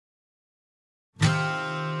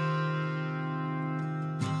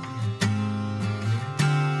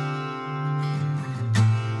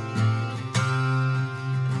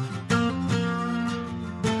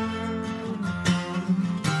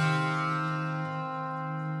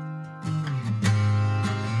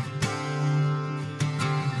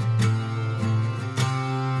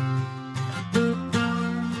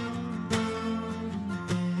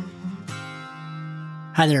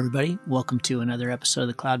Hi there, everybody. Welcome to another episode of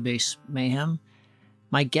the Cloud-Based Mayhem.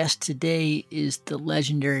 My guest today is the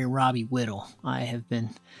legendary Robbie Whittle. I have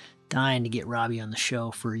been dying to get Robbie on the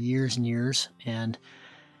show for years and years, and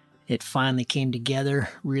it finally came together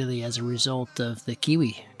really as a result of the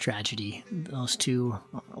Kiwi tragedy. Those two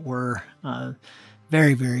were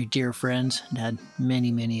very, very dear friends and had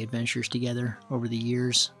many, many adventures together over the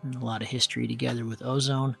years and a lot of history together with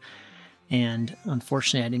Ozone. And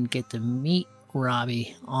unfortunately, I didn't get to meet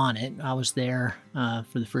Robbie on it. I was there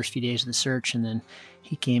for the first few days of the search, and then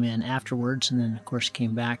he came in afterwards, and then of course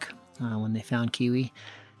came back when they found Kiwi,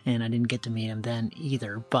 and I didn't get to meet him then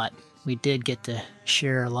either, but we did get to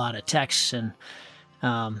share a lot of texts and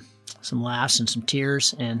some laughs and some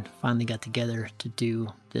tears, and finally got together to do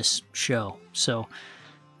this show. So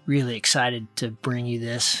really excited to bring you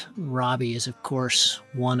this. Robbie is, of course,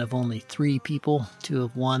 one of only 3 people to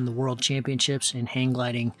have won the World Championships in hang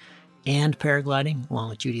gliding and paragliding, along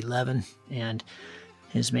with Judy Levin and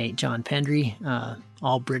his mate John Pendry,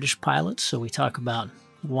 all British pilots. So we talk about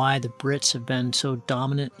why the Brits have been so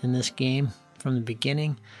dominant in this game from the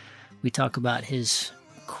beginning. We talk about his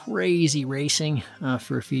crazy racing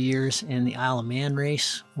for a few years in the Isle of Man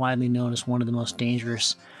race, widely known as one of the most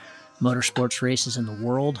dangerous motorsports races in the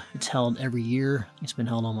world. It's held every year. It's been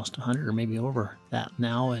held almost 100 or maybe over that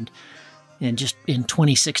now. And just in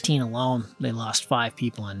 2016 alone, they lost 5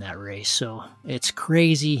 people in that race. So it's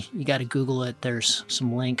crazy. You got to Google it. There's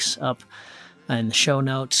some links up in the show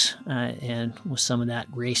notes and with some of that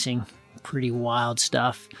racing, pretty wild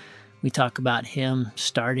stuff. We talk about him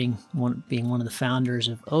being one of the founders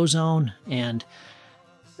of Ozone, and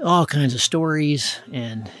all kinds of stories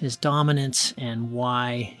and his dominance and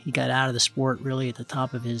why he got out of the sport really at the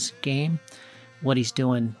top of his game, what he's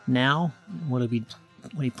doing now, what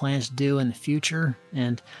he plans to do in the future.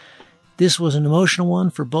 And this was an emotional one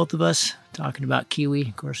for both of us, talking about Kiwi.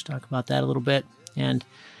 Of course, talk about that a little bit.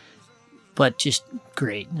 But just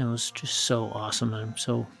great. It was just so awesome. I'm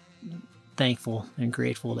so thankful and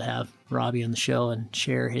grateful to have Robbie on the show and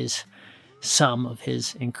share some of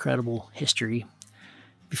his incredible history.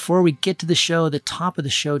 Before we get to the show, the top of the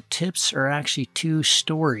show tips are actually 2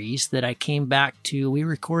 stories that I came back to. We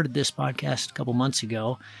recorded this podcast a couple months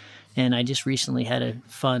ago, and I just recently had a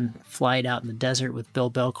fun flight out in the desert with Bill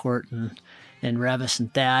Belcourt and Revis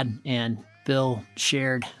and Thad, and Bill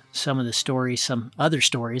shared some of the stories, some other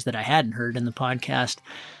stories that I hadn't heard in the podcast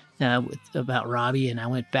about Robbie, and I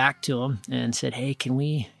went back to him and said, hey, can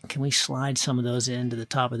we slide some of those into the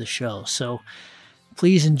top of the show? So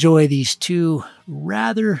please enjoy these 2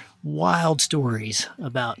 rather wild stories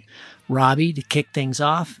about Robbie to kick things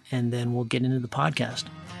off, and then we'll get into the podcast.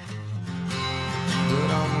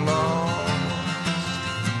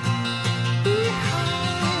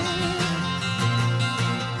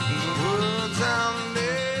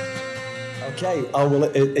 Okay. Oh well,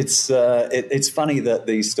 it's funny that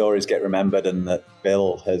these stories get remembered and that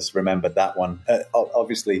Bill has remembered that one.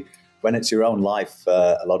 Obviously, when it's your own life,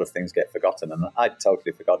 a lot of things get forgotten, and I'd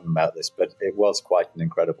totally forgotten about this, but it was quite an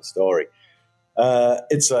incredible story.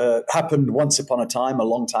 It's happened once upon a time, a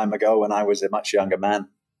long time ago, when I was a much younger man.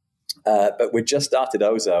 But we just started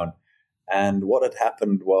Ozone, and what had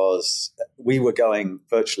happened was we were going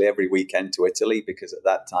virtually every weekend to Italy, because at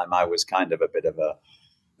that time I was kind of a bit of a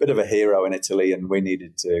hero in Italy, and we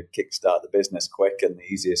needed to kickstart the business quick. And the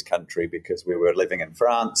easiest country, because we were living in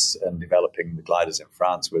France and developing the gliders in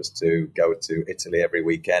France, was to go to Italy every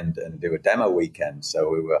weekend and do a demo weekend. So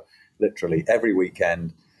we were literally every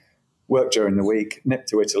weekend, work during the week, nip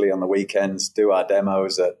to Italy on the weekends, do our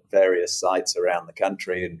demos at various sites around the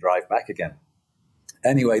country, and drive back again.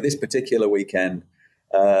 Anyway, this particular weekend,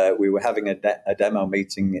 we were having a demo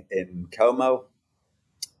meeting in Como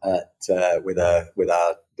with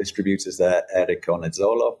our distributors there, Eric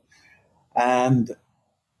Cornezzolo. And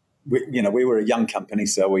we were a young company,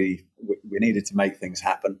 so we needed to make things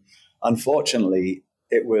happen. Unfortunately,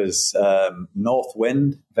 it was north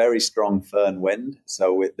wind, very strong firn wind,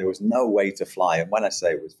 so there was no way to fly. And when I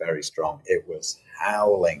say it was very strong, it was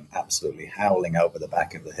howling, absolutely howling over the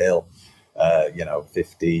back of the hill,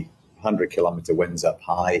 50, 100-kilometer winds up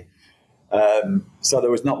high. So there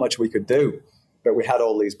was not much we could do. But we had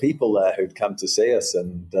all these people there who'd come to see us,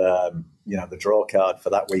 and the draw card for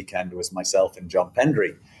that weekend was myself and John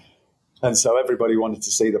Pendry. And so everybody wanted to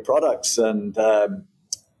see the products, and we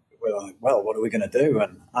were like, well, what are we going to do?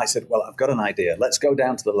 And I said, well, I've got an idea. Let's go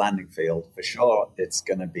down to the landing field. For sure, it's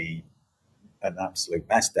going to be an absolute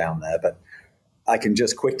mess down there, but I can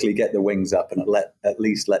just quickly get the wings up and at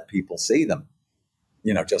least let people see them.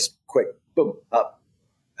 Just quick, boom, up,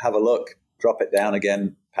 have a look, drop it down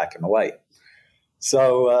again, pack them away.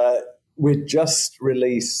 So we'd just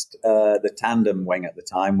released the tandem wing at the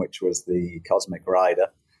time, which was the Cosmic Rider.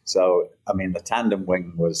 So, I mean, the tandem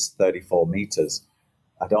wing was 34 meters.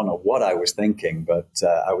 I don't know what I was thinking, but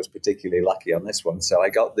I was particularly lucky on this one. So I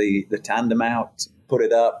got the tandem out, put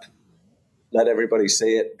it up, let everybody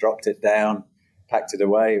see it, dropped it down, packed it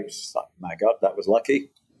away. It was like, my God, that was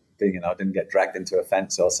lucky. Didn't get dragged into a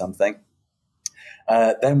fence or something.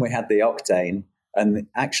 Then we had the Octane, and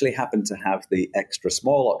actually happened to have the extra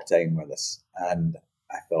small Octane with us. And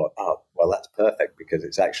I thought, oh, well, that's perfect, because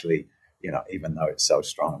it's actually, even though it's so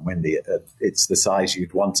strong and windy, it's the size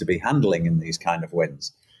you'd want to be handling in these kind of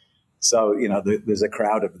winds. So, there's a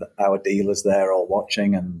crowd of our dealers there all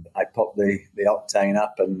watching, and I popped the Octane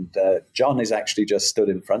up, and John is actually just stood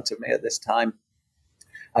in front of me at this time.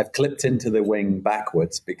 I've clipped into the wing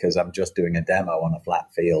backwards because I'm just doing a demo on a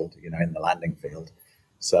flat field, in the landing field.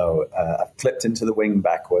 So I've clipped into the wing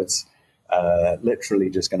backwards, literally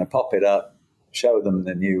just going to pop it up, show them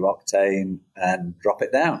the new Octane, and drop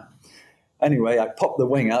it down. Anyway, I pop the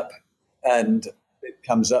wing up, and it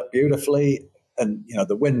comes up beautifully. And,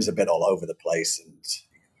 the wind's a bit all over the place, and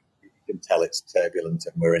you can tell it's turbulent,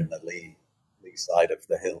 and we're in the lee side of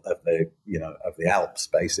the hill, of the Alps,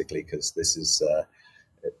 basically, because this is...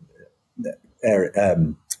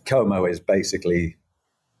 Como is basically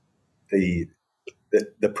the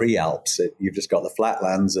pre-Alps. You've just got the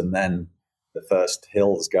flatlands, and then the first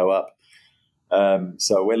hills go up.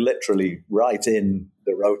 So we're literally right in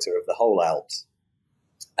the rotor of the whole Alps.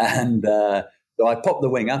 And so I pop the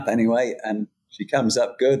wing up anyway, and she comes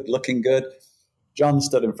up good, looking good. John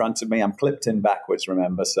stood in front of me. I'm clipped in backwards,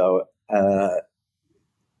 remember? So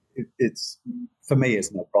it's, for me,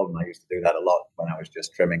 it's no problem. I used to do that a lot when I was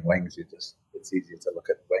just trimming wings. It's easier to look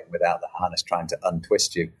at the wing without the harness trying to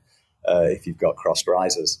untwist you if you've got crossed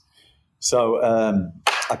risers. So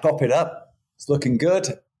I pop it up. It's looking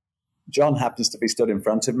good. John happens to be stood in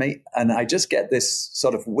front of me, and I just get this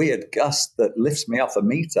sort of weird gust that lifts me off a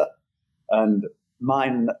meter. And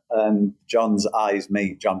mine and John's eyes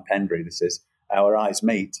meet. John Pendry, this is, our eyes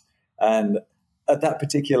meet. And at that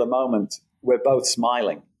particular moment, we're both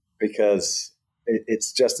smiling, because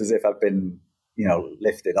it's just as if I've been,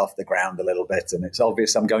 lifted off the ground a little bit, and it's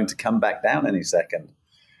obvious I'm going to come back down any second.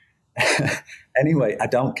 Anyway, I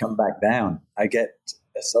don't come back down. I get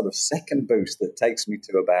a sort of second boost that takes me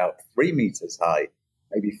to about 3 meters high,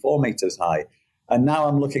 maybe 4 meters high. And now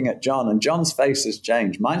I'm looking at John, and John's face has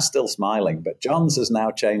changed. Mine's still smiling, but John's has now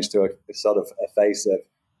changed to a sort of a face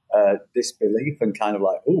of disbelief and kind of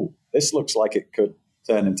like, ooh, this looks like it could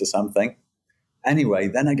turn into something. Anyway,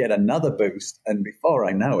 then I get another boost, and before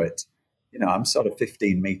I know it, I'm sort of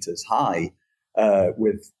 15 meters high,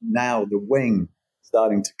 with now the wing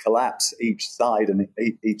starting to collapse each side, and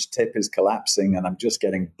each tip is collapsing, and I'm just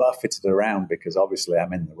getting buffeted around because obviously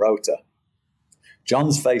I'm in the rotor.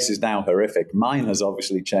 John's face is now horrific. Mine has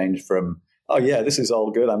obviously changed from, oh yeah, this is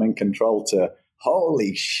all good, I'm in control, to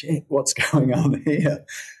holy shit, what's going on here?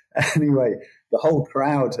 Anyway, the whole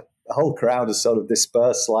crowd has sort of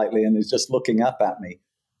dispersed slightly and is just looking up at me,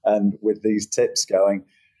 and with these tips going.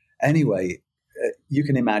 Anyway, you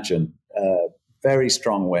can imagine very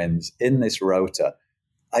strong winds in this rotor.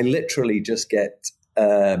 I literally just get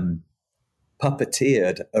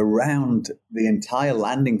puppeteered around the entire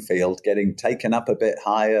landing field, getting taken up a bit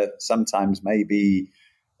higher, sometimes maybe,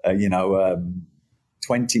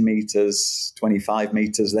 20 meters, 25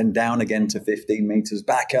 meters, then down again to 15 meters,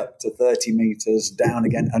 back up to 30 meters, down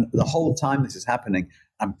again. And the whole time this is happening,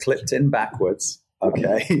 I'm clipped in backwards.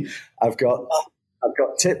 Okay. I've got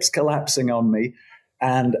tips collapsing on me,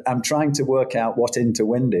 and I'm trying to work out what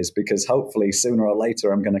interwind is, because hopefully sooner or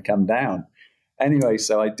later I'm going to come down. Anyway,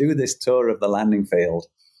 so I do this tour of the landing field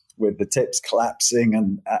with the tips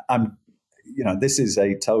collapsing, and this is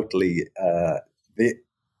a totally,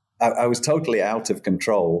 I was totally out of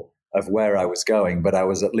control of where I was going, but I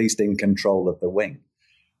was at least in control of the wing.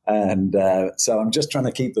 And so I'm just trying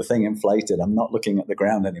to keep the thing inflated. I'm not looking at the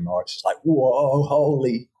ground anymore. It's just like, whoa,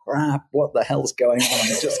 holy crap, what the hell's going on?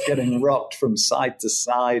 I'm just getting rocked from side to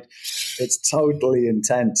side. It's totally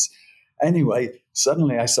intense. Anyway,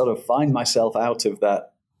 suddenly I sort of find myself out of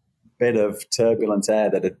that bit of turbulent air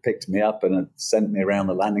that had picked me up and had sent me around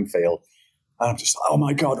the landing field. And I'm just, oh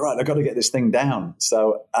my God, right, I've got to get this thing down.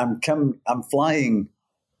 So I'm flying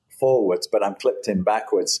forwards, but I'm clipped in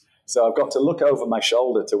backwards. So I've got to look over my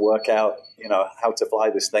shoulder to work out, how to fly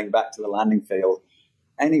this thing back to the landing field.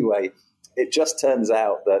 Anyway, it just turns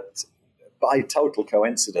out that by total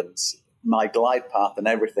coincidence, my glide path and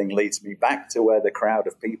everything leads me back to where the crowd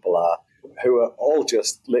of people are, who are all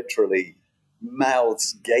just literally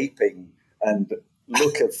mouths gaping and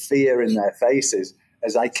look of fear in their faces.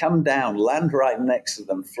 as I come down, land right next to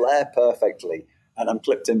them, flare perfectly, and I'm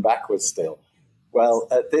clipped in backwards still. Well,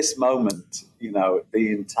 at this moment,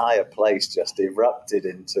 the entire place just erupted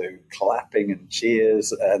into clapping and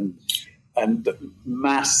cheers and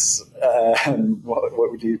mass.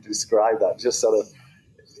 What would you describe that? Just sort of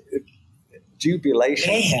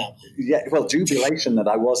jubilation. Mayhem. Yeah, well, jubilation that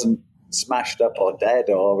I wasn't smashed up or dead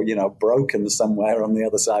or broken somewhere on the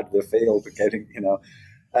other side of the field, getting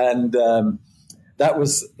and that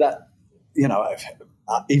was that.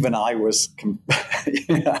 Even I was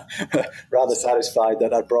rather satisfied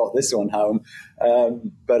that I brought this one home.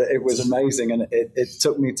 But it was amazing, and it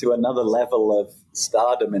took me to another level of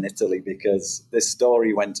stardom in Italy because this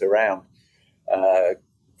story went around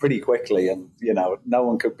pretty quickly, and no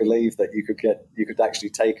one could believe that you could actually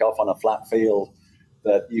take off on a flat field,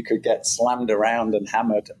 that you could get slammed around and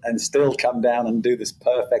hammered and still come down and do this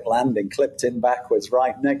perfect landing, clipped in backwards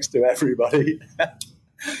right next to everybody.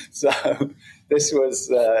 So this was,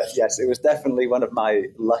 yes, it was definitely one of my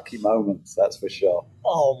lucky moments, that's for sure.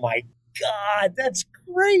 Oh, my God, that's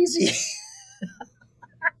crazy.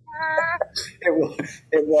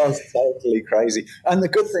 It was totally crazy. And the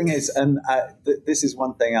good thing is, and this is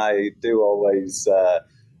one thing I do always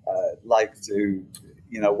like to,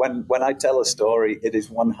 when I tell a story, it is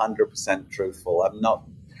 100% truthful. I'm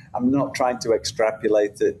not trying to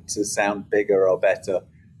extrapolate it to sound bigger or better.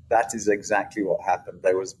 That is exactly what happened.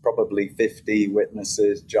 There was probably 50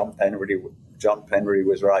 witnesses. John Penry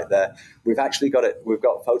was right there. We've actually got it. We've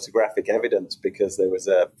got photographic evidence because there was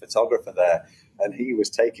a photographer there, and he was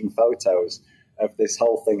taking photos of this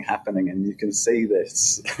whole thing happening. And you can see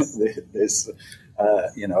this,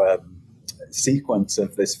 sequence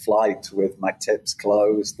of this flight with my tips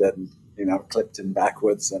closed and clipped in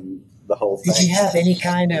backwards and the whole thing. Did you have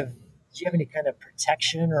any kind of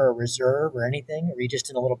protection or a reserve or anything? Or were you just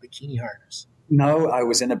in a little bikini harness? No, I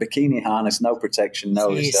was in a bikini harness, no protection, no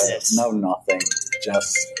reserve, no nothing.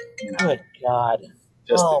 Just, Good God.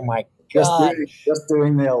 My God. Just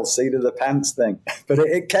doing the old seat of the pants thing. But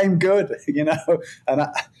it came good, and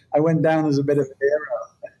I went down as a bit of a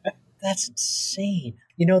hero. That's insane.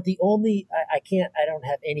 I don't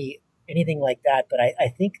have anything like that, but I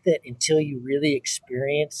think that until you really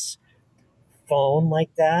experience phone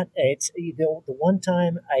like that, it's the one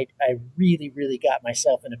time I really, really got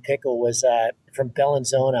myself in a pickle was from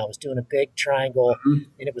Bellinzona. I was doing a big triangle, and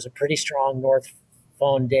it was a pretty strong north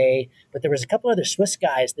phone day, but there was a couple other Swiss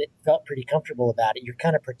guys that felt pretty comfortable about it. You're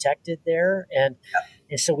kind of protected there, and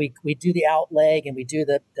so we do the out leg and we do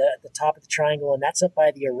the top of the triangle, and that's up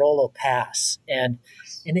by the Airolo Pass, and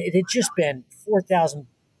it had just been 4,000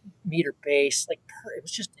 meter base, it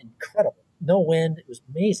was just incredible. No wind, it was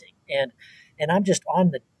amazing, and I'm just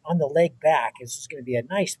on the leg back. This is going to be a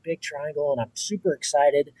nice big triangle, and I'm super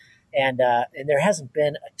excited, and there hasn't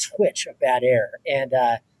been a twitch of bad air, and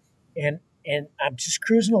I'm just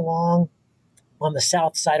cruising along on the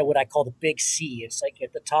south side of what I call the Big C. It's like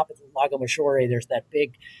at the top of the Lago Maggiore, there's that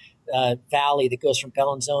big valley that goes from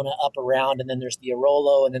Bellinzona up around, and then there's the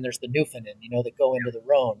Airolo, and then there's the Newfoundland, that go into the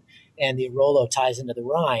Rhone, and the Airolo ties into the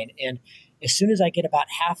Rhine. And as soon as I get about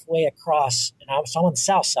halfway across, and I'm on the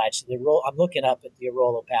south side, so I'm looking up at the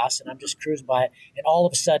Airolo Pass, and I'm just cruising by it, and all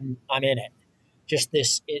of a sudden I'm in it. Just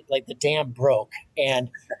like the dam broke, and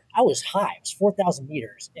I was high. It was 4,000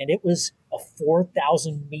 meters, and it was a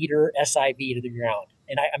 4,000 meter SIV to the ground.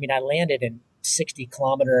 And I landed in 60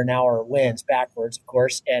 kilometer an hour winds backwards, of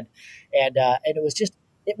course, and it was just,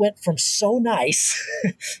 it went from so nice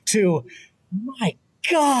to, my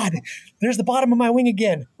God, there's the bottom of my wing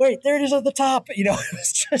again. Wait, there it is at the top. It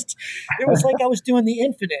was like I was doing the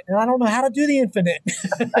infinite, and I don't know how to do the infinite.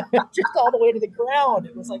 Just all the way to the ground.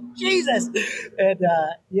 It was like, Jesus. And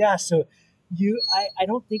so I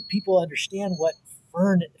don't think people understand what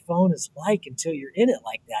phone is like until you're in it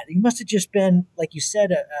like that. You must have just been, like you said,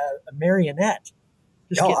 a marionette.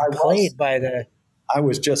 Just getting played by the... I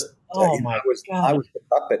was just... my God. I was the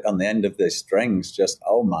puppet on the end of the strings. Just,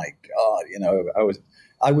 oh my God,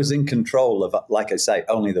 I was in control of, like I say,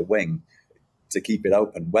 only the wing to keep it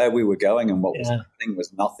open. Where we were going and what was happening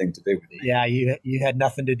was nothing to do with it. Yeah, you had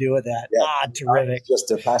nothing to do with that. Yeah, terrific. Just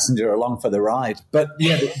a passenger along for the ride. But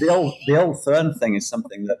yeah, the old Föhn thing is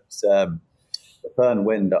something that the Föhn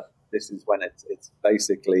wind. This is when it's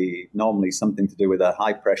basically normally something to do with a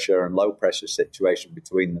high pressure and low pressure situation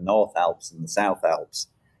between the North Alps and the South Alps.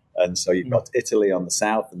 And so you've got Italy on the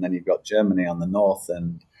south, and then you've got Germany on the north,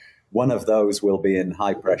 and one of those will be in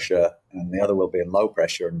high pressure and the other will be in low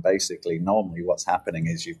pressure. And basically, normally what's happening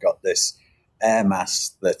is you've got this air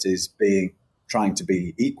mass that is trying to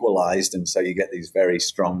be equalized, and so you get these very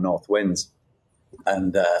strong north winds.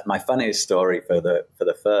 And my funniest story for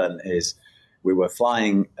the Fern is we were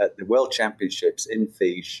flying at the World Championships in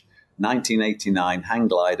Fiji, 1989, hang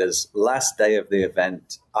gliders, last day of the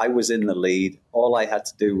event. I was in the lead. All I had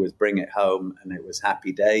to do was bring it home, and it was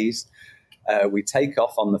happy days. We take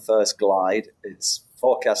off on the first glide. It's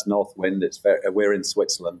forecast north wind. We're in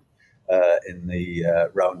Switzerland, in the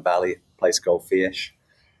Rhone Valley, a place called Fiesch.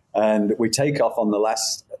 And we take off on the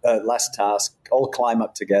last task, all climb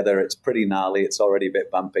up together. It's pretty gnarly. It's already a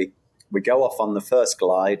bit bumpy. We go off on the first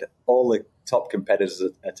glide. All the top competitors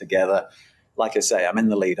are together. Like I say, I'm in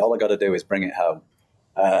the lead. All I got to do is bring it home.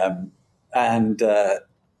 And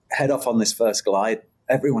head off on this first glide.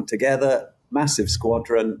 Everyone together, massive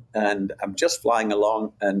squadron. And I'm just flying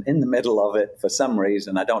along. And in the middle of it, for some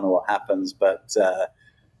reason, I don't know what happens, but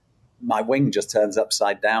my wing just turns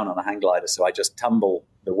upside down on a hang glider. So I just tumble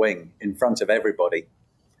the wing in front of everybody.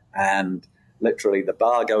 And literally the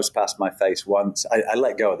bar goes past my face once. I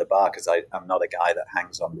let go of the bar because I'm not a guy that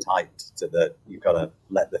hangs on tight to you've got to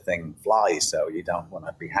let the thing fly. So you don't want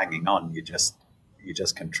to be hanging on. You're just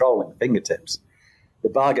controlling the fingertips. The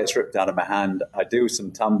bar gets ripped out of my hand. I do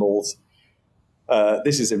some tumbles.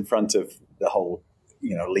 This is in front of the whole,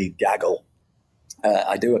 lead gaggle.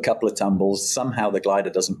 I do a couple of tumbles. Somehow the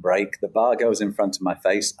glider doesn't break. The bar goes in front of my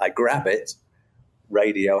face. I grab it.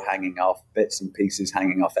 Radio hanging off, bits and pieces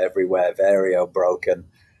hanging off everywhere, vario broken.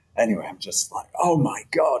 Anyway, I'm just like, oh my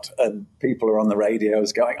God. And people are on the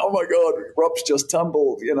radios going, oh my God, Rob's just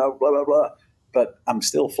tumbled, blah, blah, blah. But I'm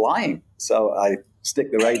still flying. So I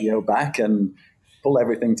stick the radio back and pull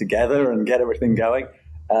everything together and get everything going.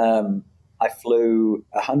 I flew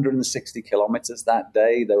 160 kilometers that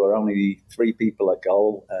day. There were only 3 people at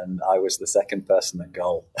goal, and I was the second person at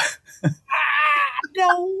goal.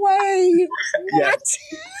 No way! What?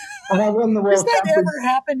 Yeah. And I won the world championship. Has that ever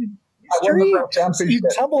happened in history? I won the world championship. You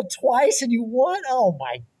tumbled twice and you won? Oh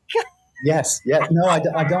my God! Yes. No, I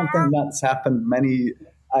don't think that's happened many.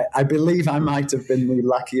 I believe I might have been the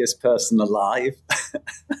luckiest person alive.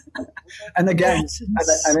 And again,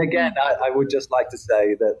 I would just like to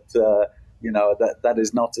say that that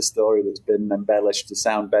is not a story that's been embellished to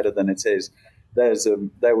sound better than it is.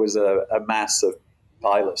 There was a mass of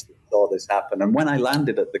pilots that saw this happen, and when I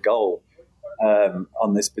landed at the goal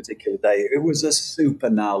on this particular day, it was a super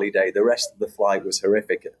gnarly day. The rest of the flight was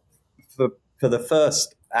horrific. For the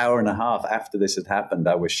first hour and a half after this had happened,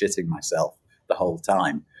 I was shitting myself the whole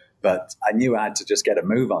time. But I knew I had to just get a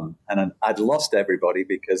move on. And I'd lost everybody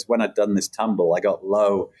because when I'd done this tumble, I got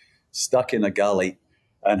low, stuck in a gully,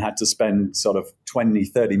 and had to spend sort of 20,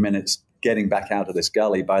 30 minutes getting back out of this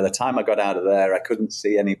gully. By the time I got out of there, I couldn't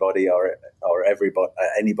see anybody or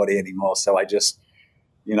anybody anymore. So I just,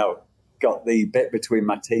 got the bit between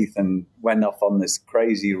my teeth and went off on this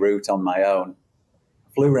crazy route on my own.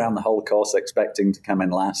 Flew around the whole course expecting to come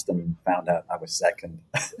in last and found out I was second.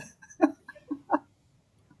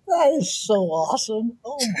 That is so awesome.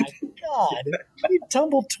 Oh, my God. You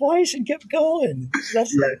tumbled twice and kept going.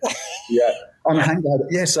 Yeah. On a hang glider.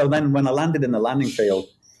 Yeah, so then when I landed in the landing field,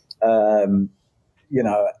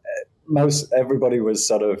 everybody was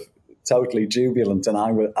sort of totally jubilant, and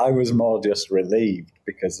I was more just relieved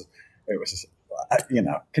because it was,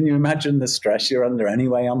 can you imagine the stress you're under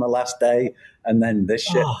anyway on the last day, and then this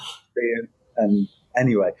shit. And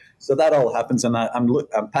anyway, so that all happens, and I'm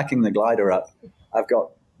packing the glider up. I've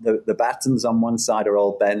got the battens on one side are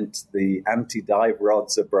all bent. The anti-dive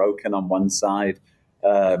rods are broken on one side.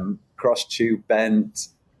 Cross tube bent,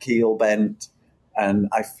 keel bent. And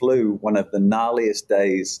I flew one of the gnarliest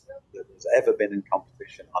days that has ever been in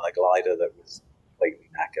competition on a glider that was completely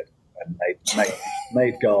knackered and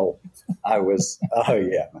made goal. I was,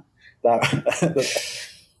 that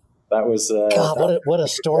was... God, what a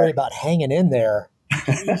story about hanging in there.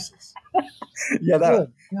 Jesus. Yeah, that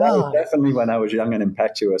was definitely when I was young and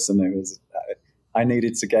impetuous, and it was I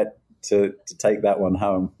needed to get to take that one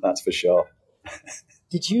home. That's for sure.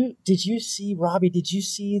 Did you see, Robbie? Did you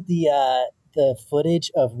see the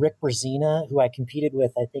footage of Rick Brazina, who I competed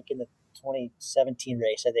with, I think in the 2017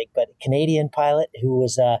 race, but a Canadian pilot who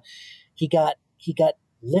was he got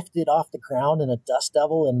lifted off the ground in a dust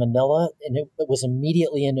devil in Manila, and it was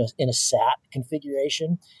immediately in a sat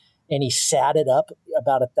configuration. And he sat it up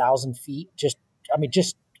about 1,000 feet, just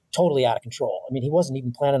totally out of control. I mean, he wasn't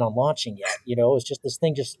even planning on launching yet. It was just this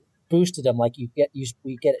thing just boosted him like we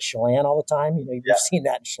get at Chelan all the time. You've seen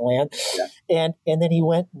that in Chelan. Yeah. And then he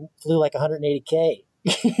went and flew like 180K.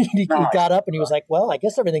 He got up and he was like, well, I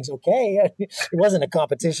guess everything's okay. It wasn't a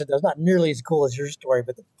competition. That was not nearly as cool as your story,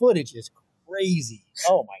 but the footage is crazy.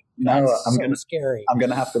 Oh my God. No, scary. I'm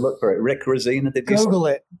going to have to look for it. Rick Brazina, did you Google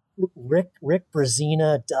it. Rick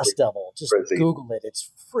Brazina Dust Devil. Just Google it. It's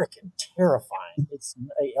freaking terrifying. It's,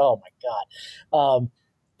 oh my God.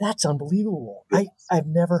 That's unbelievable. I've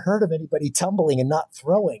never heard of anybody tumbling and not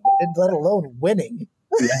throwing, and let alone winning.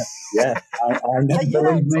 Yeah. I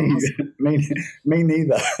believe me. Awesome. Me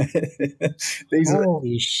neither.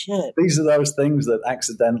 Holy shit. These are those things that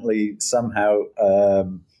accidentally somehow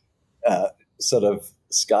sort of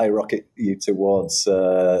skyrocket you towards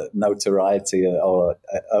notoriety or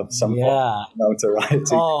of some form of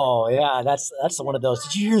notoriety. Oh yeah, that's one of those.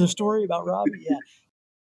 Did you hear the story about Robbie? Yeah.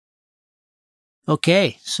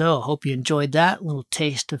 Okay, so hope you enjoyed that little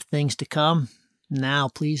taste of things to come. Now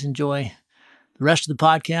please enjoy the rest of the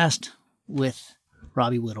podcast with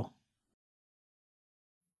Robbie Whittle.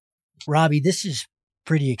 Robbie, this is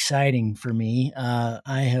pretty exciting for me.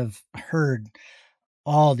 I have heard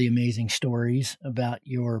all the amazing stories about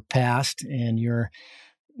your past and your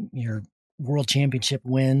world championship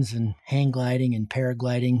wins and hang gliding and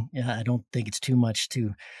paragliding. I don't think it's too much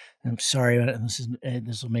to, I'm sorry,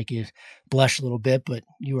 this will make you blush a little bit, but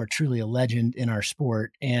you are truly a legend in our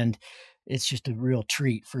sport. And it's just a real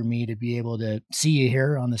treat for me to be able to see you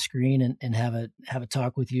here on the screen and have a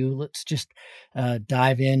talk with you. Let's just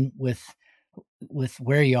dive in with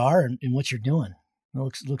where you are and what you're doing. It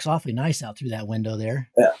looks awfully nice out through that window there.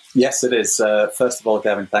 Yes, it is. First of all,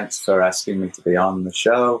 Gavin, thanks for asking me to be on the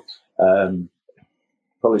show.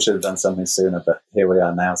 Probably should have done something sooner, but here we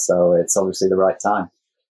are now, so it's obviously the right time.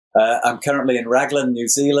 I'm currently in Raglan, New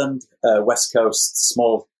Zealand, West Coast,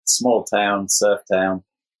 small town, surf town,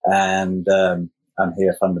 and I'm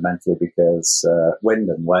here fundamentally because wind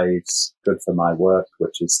and waves, good for my work,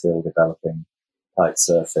 which is still developing kite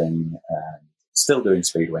surfing and still doing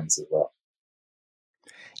speed wings as well.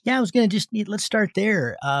 Yeah, I was going to let's start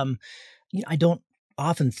there. I don't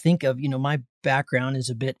often think of, my background is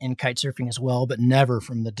a bit in kite surfing as well, but never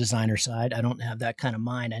from the designer side. I don't have that kind of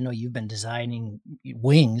mind. I know you've been designing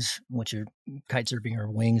wings, which are kite surfing or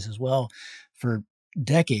wings as well, for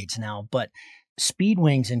decades now, but speed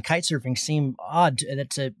wings and kite surfing seem odd.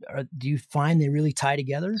 Do you find they really tie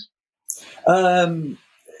together? Tie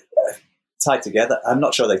together. I'm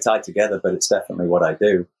not sure they tie together, but it's definitely what I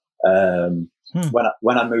do.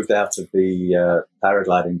 When I moved out of the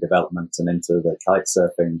paragliding development and into the kite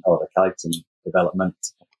surfing or the kiting development,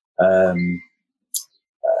 I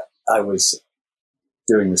was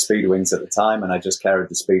doing the speed wings at the time, and I just carried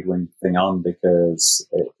the speed wing thing on because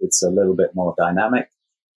it's a little bit more dynamic.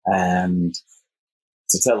 And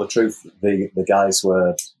to tell the truth, the guys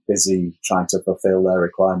were busy trying to fulfill their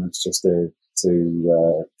requirements just to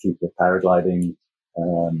keep the paragliding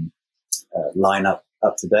line up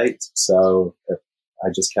to date. So I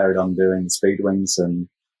just carried on doing speed wings, and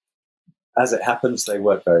as it happens, they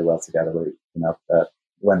work very well together.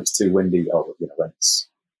 When it's too windy or when it's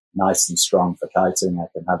nice and strong for kiting, I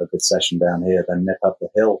can have a good session down here, then nip up the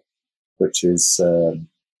hill, which is a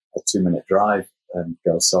 2-minute drive, and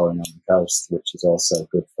go soaring on the coast, which is also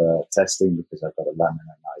good for testing because I've got a lemon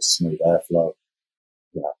and nice smooth airflow.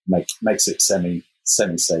 Makes it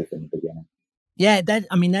semi-safe in the beginning. Yeah,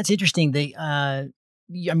 that's interesting.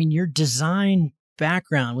 Your design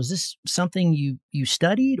background, was this something you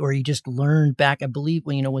studied or you just learned back? I believe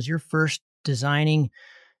was your first designing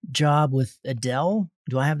job with Adele?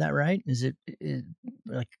 Do I have that right? Is it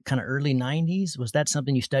like kind of early 90s? Was that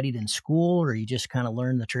something you studied in school or you just kind of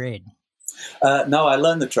learned the trade? No, I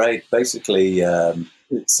learned the trade basically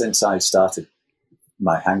since I started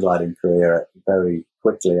my hang gliding career. Very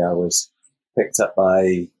quickly, I was picked up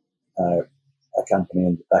by a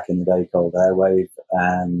company back in the day called Airwave,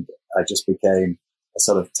 and I just became a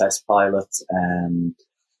sort of test pilot and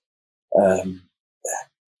a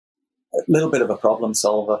little bit of a problem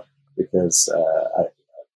solver because,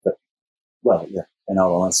 in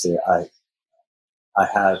all honesty, I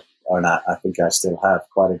think I still have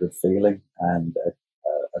quite a good feeling and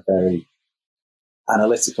a very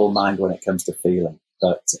analytical mind when it comes to feeling.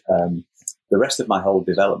 But the rest of my whole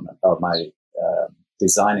development of my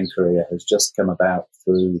designing career has just come about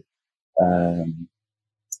through,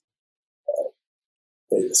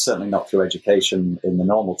 certainly not through education in the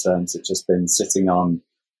normal terms. It's just been sitting on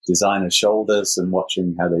designers' shoulders and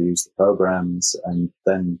watching how they use the programs. And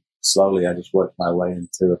then slowly I just worked my way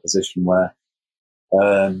into a position where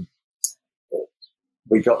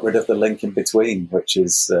we got rid of the link in between, which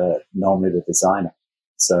is normally the designer.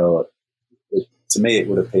 So to me, it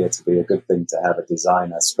would appear to be a good thing to have a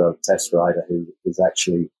designer stroke test rider who is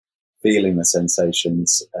actually feeling the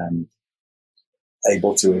sensations and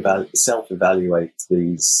able to self-evaluate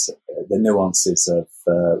the nuances of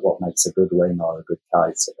what makes a good wing or a good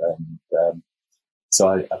kite. And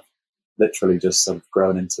so literally just sort of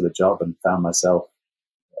grown into the job and found myself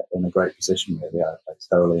in a great position. Really, I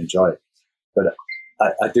thoroughly enjoy it. But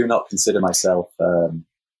I do not consider myself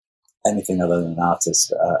anything other than an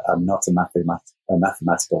artist. I'm not a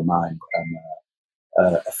mathematical mind. I'm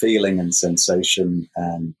a feeling and sensation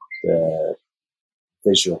and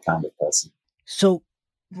visual kind of person. So,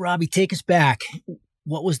 Robbie, take us back.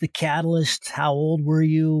 What was the catalyst? How old were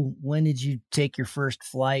you? When did you take your first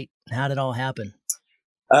flight? How did it all happen?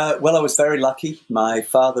 Well, I was very lucky. My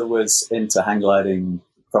father was into hang gliding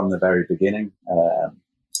from the very beginning.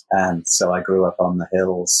 And so I grew up on the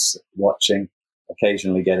hills watching,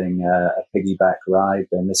 occasionally getting a piggyback ride.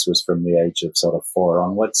 And this was from the age of sort of 4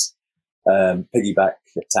 onwards. Piggyback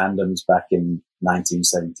tandems back in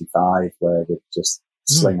 1975, where we'd just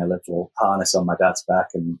sling a little harness on my dad's back.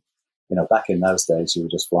 And, you know, back in those days, you were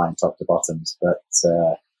just flying top to bottoms. But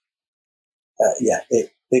yeah,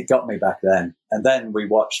 it got me back then. And then we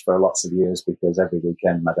watched for lots of years because every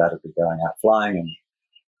weekend my dad would be going out flying, and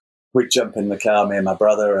we'd jump in the car, me and my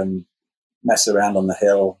brother, and mess around on the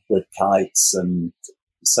hill with kites and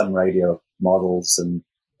some radio models. And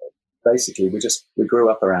basically we grew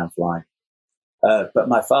up around flying. But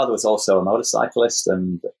my father was also a motorcyclist,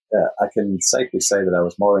 and I can safely say that I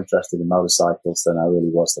was more interested in motorcycles than I really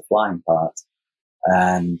was the flying part.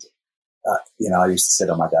 And, you know, I used to sit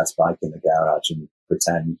on my dad's bike in the garage and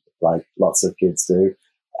pretend like lots of kids do.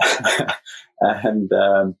 And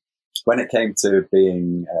when it came to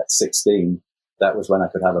being 16, that was when I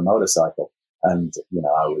could have a motorcycle. And, you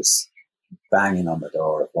know, I was banging on the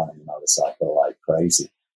door of wanting a motorcycle like crazy.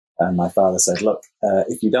 And my father said, look,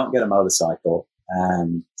 if you don't get a motorcycle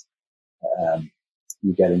and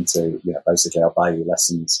you get into, you know, basically I'll buy you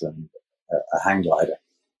lessons and a hang glider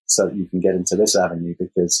so that you can get into this avenue,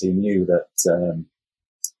 because he knew that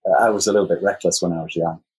I was a little bit reckless when I was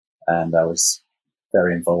young, and I was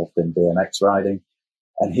very involved in BMX riding.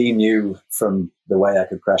 And he knew from the way I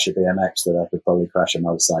could crash a BMX that I could probably crash a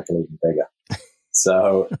motorcycle even bigger.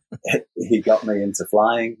 So he got me into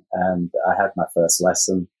flying, and I had my first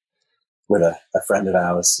lesson with a friend of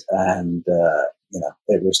ours, and you know,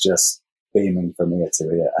 it was just beaming from ear to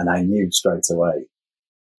ear. And I knew straight away,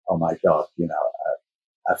 oh my God, you know,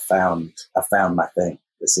 I found my thing.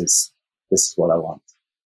 This is what I want.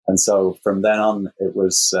 And so from then on, it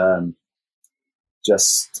was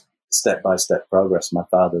just step-by-step progress. My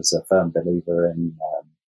father's a firm believer in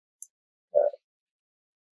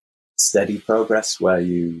steady progress, where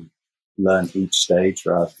you learn each stage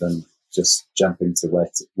rather than just jump into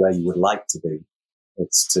where you would like to be.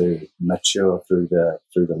 It's to mature through the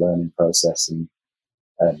learning process and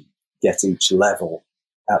get each level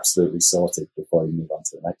absolutely sorted before you move on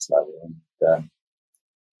to the next level. And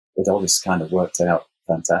it all just kind of worked out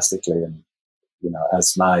fantastically. And, you know,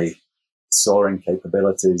 as my soaring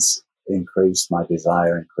capabilities increased, my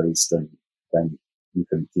desire increased, and then you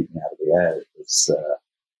couldn't keep me out of the air. It was,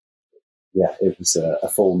 it was a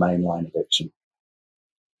full mainline addiction.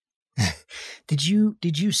 Did you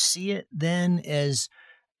see it then as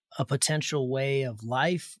a potential way of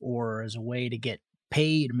life, or as a way to get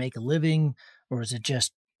paid, make a living, or is it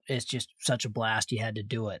just, it's just such a blast you had to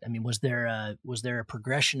do it? I mean, was there a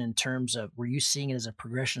progression in terms of, were you seeing it as a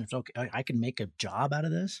progression of, okay, I can make a job out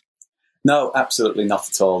of this? No, absolutely not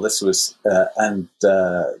at all. This was,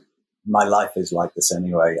 my life is like this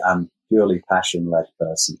anyway. I'm purely passion-led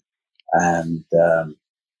person. And I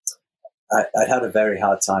had a very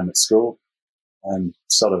hard time at school, and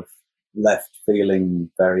sort of left feeling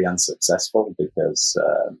very unsuccessful, because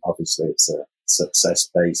obviously it's a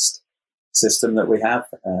success-based system that we have,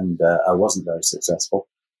 and I wasn't very successful.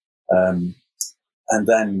 And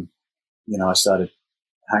then, you know, I started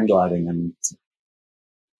hang gliding, and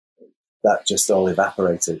that just all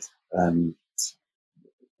evaporated. And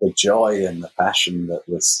the joy and the passion that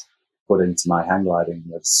was put into my hang gliding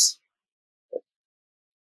was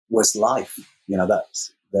life. You know,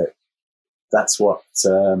 that's what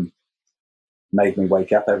made me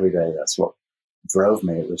wake up every day. That's what drove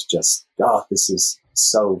me. It was just, God, this is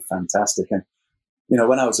so fantastic. And, you know,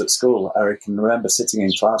 when I was at school, I can remember sitting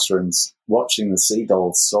in classrooms watching the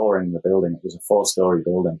seagulls soaring in the building. It was a 4-story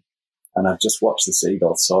building. And I'd just watched the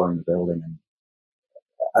seagulls soaring in the building, and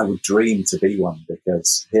I would dream to be one,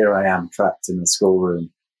 because here I am trapped in the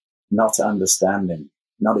schoolroom, not even understanding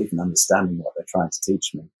what they're trying to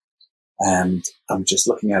teach me. And I'm just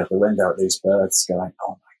looking out of the window at these birds going, oh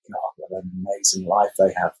my God, what an amazing life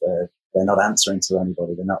they have. They're not answering to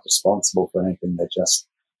anybody. They're not responsible for anything. They're just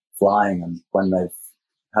flying. And when they've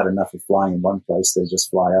had enough of flying in one place, they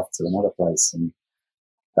just fly off to another place. And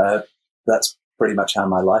that's pretty much how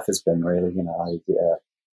my life has been, really. You know,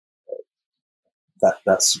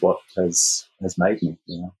 that's what has made me,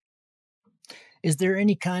 you know. Is there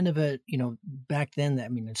any kind of a, back then, I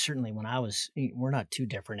mean, certainly when we're not too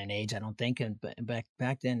different in age, I don't think. And but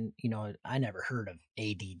back then, I never heard of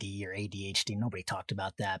ADD or ADHD. Nobody talked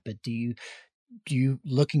about that. But do you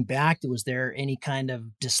looking back, was there any kind of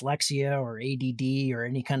dyslexia or ADD or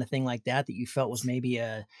any kind of thing like that you felt was maybe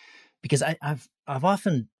because I've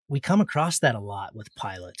often, we come across that a lot with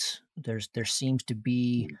pilots. There seems to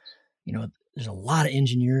be, there's a lot of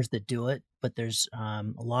engineers that do it, but there's a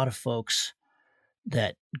lot of folks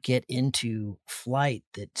that get into flight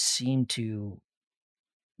that seem to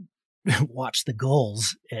watch the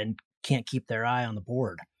goals and can't keep their eye on the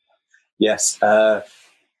board. Yes. I'm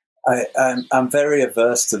very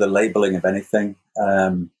averse to the labeling of anything,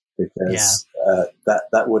 because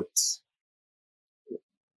that would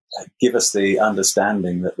give us the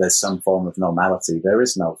understanding that there's some form of normality. There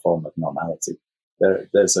is no form of normality.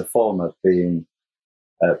 There's a form of being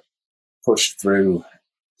pushed through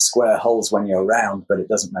square holes when you're round, but it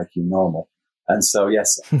doesn't make you normal. And so,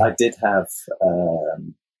 yes, I did have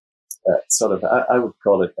sort of, I would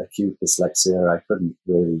call it acute dyslexia. I couldn't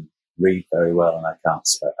really read very well, and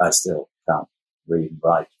I still can't read and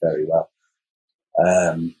write very well.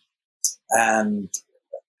 And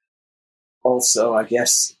also, I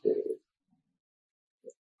guess,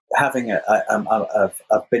 I've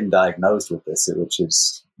been diagnosed with this, which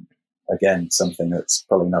is, again, something that's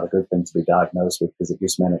probably not a good thing to be diagnosed with, because it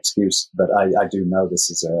gives me an excuse. But I do know this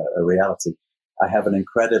is a reality. I have an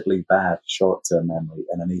incredibly bad short-term memory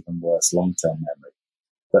and an even worse long-term memory.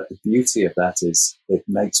 But the beauty of that is it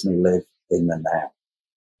makes me live in the now,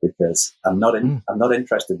 because I'm not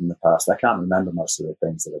interested in the past. I can't remember most of the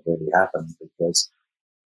things that have really happened, because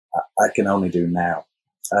I can only do now.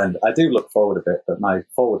 And I do look forward a bit, but my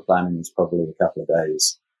forward planning is probably a couple of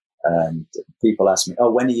days. And people ask me, oh,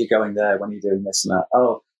 when are you going there? When are you doing this and that?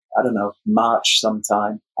 Oh, I don't know, March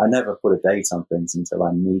sometime. I never put a date on things until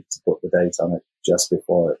I need to put the date on it just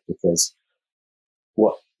before it, because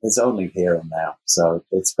what is only here and now. So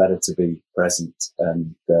it's better to be present.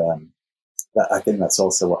 And I think that's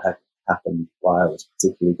also what happened why I was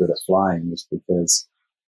particularly good at flying, was because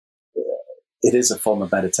it is a form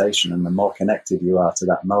of meditation, and the more connected you are to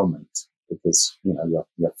that moment, because you're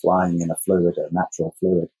flying in a fluid, a natural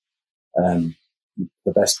fluid,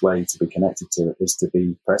 the best way to be connected to it is to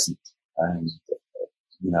be present. And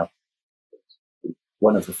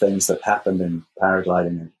one of the things that happened in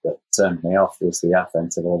paragliding that turned me off was the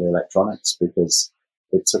advent of all the electronics, because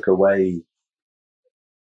it took away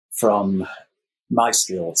from my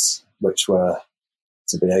skills, which were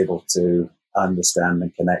to be able to understand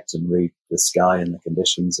and connect and read the sky and the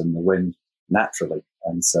conditions and the wind naturally.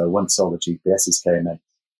 And so once all the GPSs came in,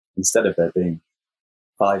 instead of there being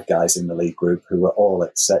 5 guys in the lead group who were all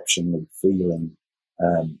exceptionally feeling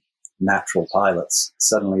natural pilots,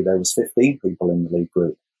 suddenly there was 15 people in the lead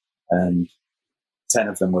group, and 10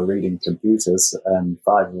 of them were reading computers, and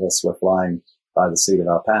 5 of us were flying by the seat of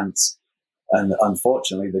our pants. And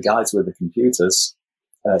unfortunately, the guys with the computers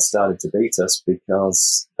started to beat us,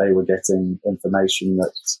 because they were getting information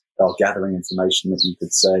or gathering information that you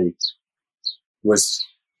could say was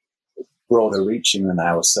broader reaching than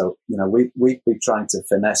ours. So, we'd be trying to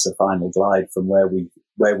finesse a final glide from where we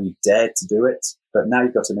dared to do it, but now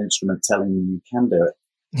you've got an instrument telling you can do it.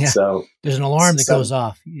 Yeah. So there's an alarm that goes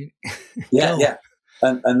off. Yeah.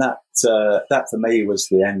 And that for me was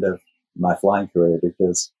the end of my flying career,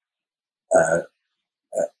 because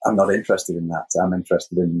I'm not interested in that. I'm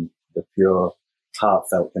interested in the pure,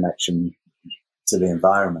 heartfelt connection to the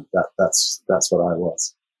environment. That's what I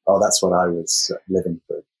was. Oh, that's what I was living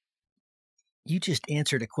through. You just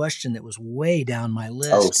answered a question that was way down my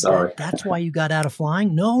list. Oh, sorry. That's why you got out of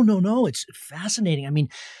flying? No. It's fascinating. I mean,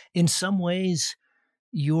 in some ways,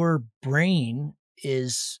 your brain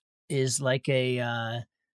is like is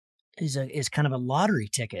kind of a lottery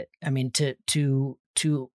ticket. I mean, to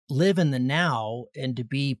live in the now and to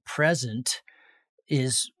be present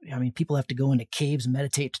people have to go into caves and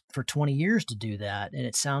meditate for 20 years to do that. And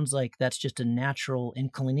it sounds like that's just a natural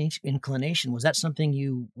inclination. Was that something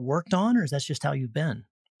you worked on, or is that just how you've been?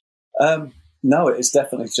 No, it's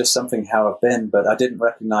definitely just something how I've been, but I didn't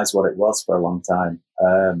recognize what it was for a long time.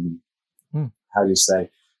 How do you say?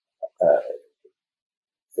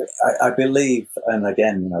 I believe, and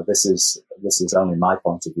again, this is only my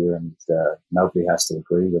point of view, and nobody has to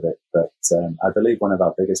agree with it. But I believe one of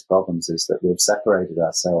our biggest problems is that we've separated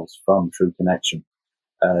ourselves from true connection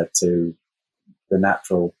to the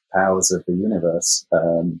natural powers of the universe,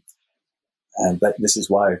 and this is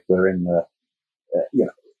why we're in the.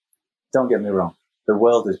 Don't get me wrong. the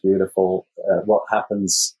world is beautiful. What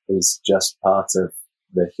happens is just part of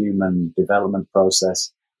the human development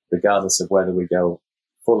process, regardless of whether we go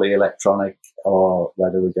fully electronic or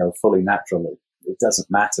whether we go fully naturally. It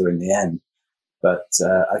doesn't matter in the end. But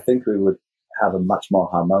I think we would have a much more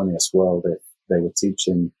harmonious world if they were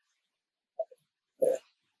teaching.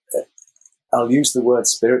 I'll use the word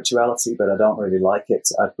spirituality, but I don't really like it.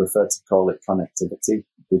 I prefer to call it connectivity,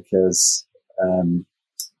 because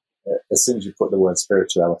as soon as you put the word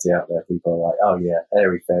spirituality out there, people are like, oh yeah,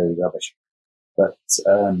 airy fairy rubbish. But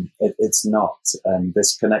it's not. And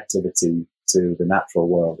this connectivity to the natural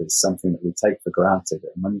world is something that we take for granted.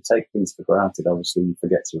 And when you take things for granted, obviously you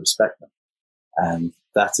forget to respect them. And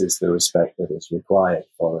that is the respect that is required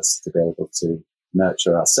for us to be able to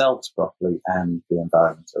nurture ourselves properly and the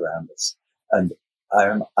environment around us. And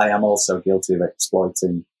I am also guilty of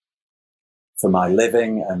exploiting, for my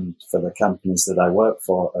living and for the companies that I work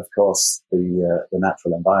for, of course, the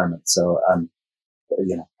natural environment. So,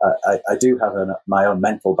 I do have my own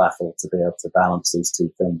mental battle to be able to balance these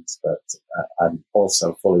two things, but I'm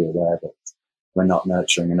also fully aware that we're not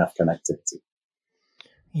nurturing enough connectivity.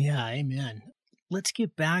 Yeah, amen. Let's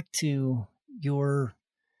get back to your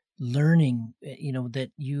learning,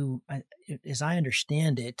 that you, as I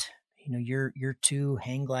understand it, your two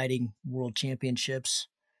hang gliding world championships,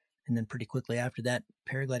 and then pretty quickly after that,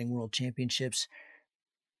 paragliding world championships.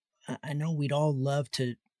 I know we'd all love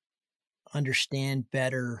to understand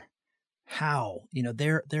better how,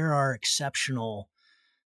 there are exceptional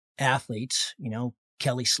athletes,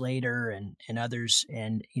 Kelly Slater and others.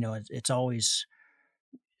 And, it's always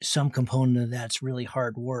some component of that's really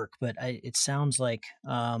hard work, but it sounds like,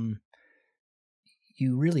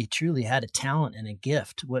 you really truly had a talent and a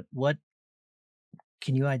gift. What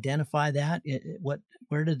can you identify that?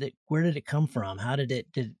 Where did it come from? How did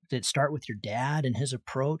it start with your dad and his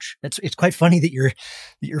approach? It's quite funny that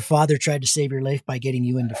your father tried to save your life by getting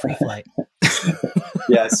you into free flight.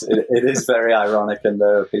 Yes, it is very ironic, and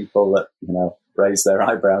there are people that raise their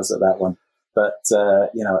eyebrows at that one. But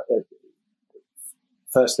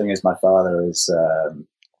first thing is, my father is a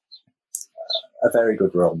very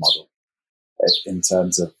good role model in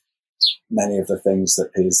terms of many of the things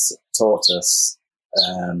that he's taught us.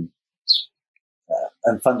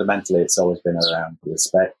 And fundamentally, it's always been around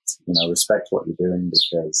respect. Respect what you're doing,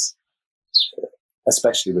 because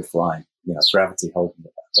especially with flying, gravity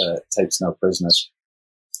takes no prisoners.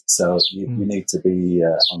 So you need to be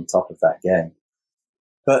on top of that game.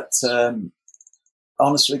 But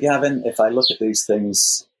honestly, Gavin, if I look at these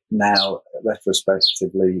things now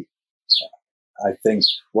retrospectively, I think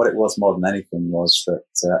what it was more than anything was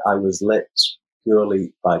that I was lit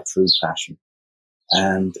purely by true passion.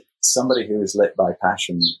 And somebody who is lit by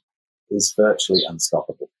passion is virtually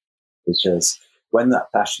unstoppable, because when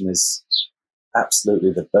that passion is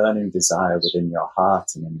absolutely the burning desire within your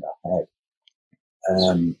heart and in your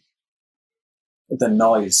head, the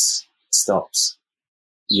noise stops.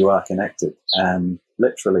 You are connected. And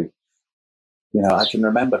literally, I can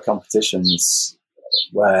remember competitions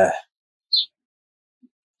where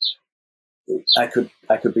I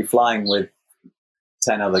could be flying with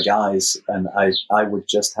 10 other guys, and I would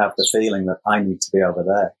just have the feeling that I need to be over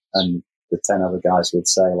there, and the 10 other guys would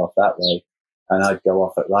sail off that way, and I'd go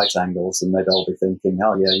off at right angles, and they'd all be thinking,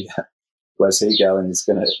 oh yeah, where's he going? He's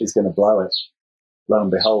gonna blow it. Lo and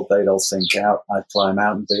behold, they'd all sink out. I'd climb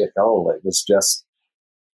out and be at goal. It was just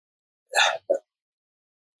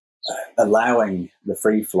allowing the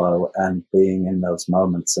free flow and being in those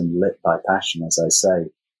moments and lit by passion, as I say,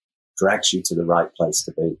 drags you to the right place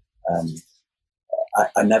to be.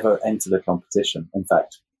 I never entered a competition. In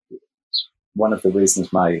fact, one of the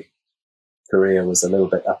reasons my career was a little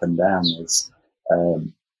bit up and down is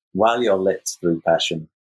while you're lit through passion,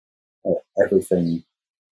 everything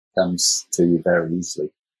comes to you very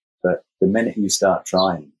easily. But the minute you start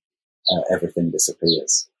trying, everything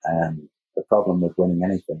disappears. And the problem with winning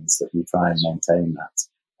anything is that you try and maintain that,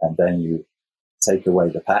 and then you take away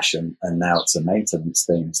the passion, and now it's a maintenance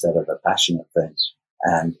thing instead of a passionate thing.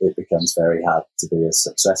 And it becomes very hard to be as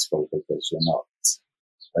successful, because you're not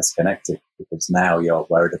as connected, because now you're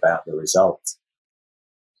worried about the result.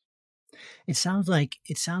 It sounds like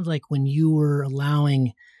when you were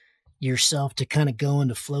allowing yourself to kind of go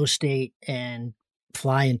into flow state and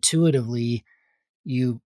fly intuitively,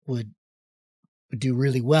 you would do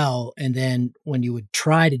really well. And then when you would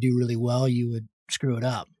try to do really well, you would screw it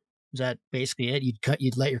up. Is that basically it?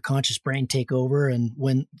 You'd let your conscious brain take over and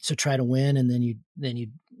try to win, and then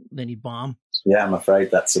you'd bomb. Yeah, I'm afraid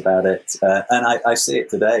that's about it. And I see it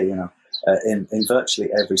today, in virtually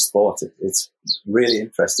every sport. It's really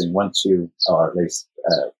interesting once you, or at least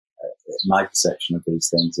my perception of these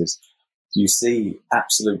things is you see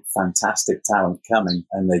absolute fantastic talent coming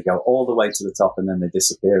and they go all the way to the top and then they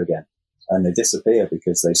disappear again. And they disappear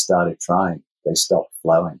because they started trying. They stopped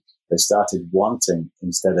flowing. They started wanting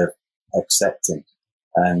instead of accepting.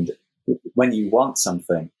 And when you want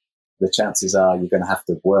something, the chances are you're going to have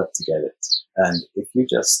to work to get it. And if you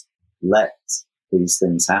just let these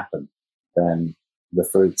things happen, then the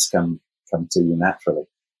fruits come to you naturally.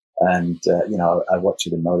 And, I watch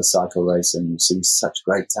it in motorcycle racing. You see such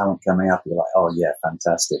great talent coming up. You're like, oh, yeah,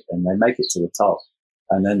 fantastic. And they make it to the top.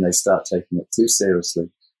 And then they start taking it too seriously.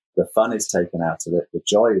 The fun is taken out of it. The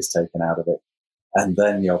joy is taken out of it. And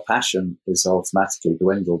then your passion is automatically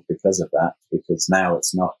dwindled because of that, because now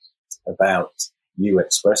it's not about you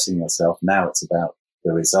expressing yourself. Now it's about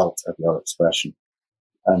the result of your expression.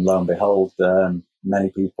 And lo and behold, many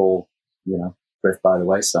people, drift by the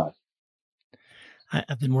wayside.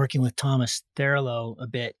 I've been working with Thomas Therileau a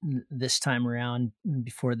bit this time around.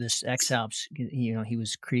 Before this X-Alps, he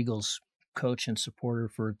was Kriegel's coach and supporter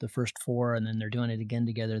for the first 4, and then they're doing it again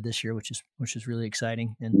together this year, which is really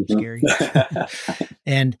exciting and scary.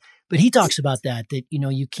 But he talks about that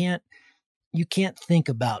you can't think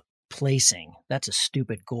about placing. That's a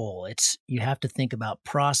stupid goal. You have to think about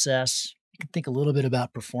process. You can think a little bit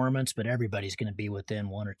about performance, but everybody's going to be within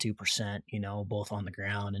 1 or 2%, both on the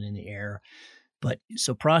ground and in the air. But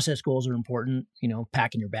so process goals are important,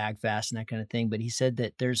 packing your bag fast and that kind of thing. But he said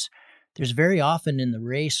that there's very often in the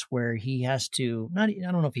race where he has to, I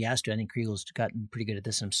don't know if he has to, I think Kriegel's gotten pretty good at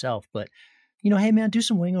this himself, but, hey man, do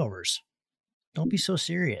some wing overs. Don't be so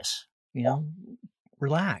serious,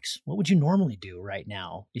 relax. What would you normally do right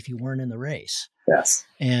now if you weren't in the race? Yes.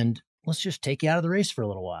 And let's just take you out of the race for a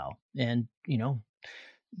little while and,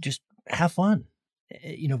 just have fun.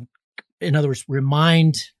 In other words,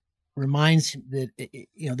 reminds that,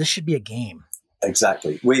 this should be a game.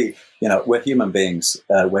 Exactly. We're human beings.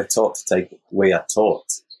 We are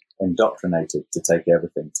taught, indoctrinated to take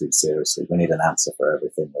everything too seriously. We need an answer for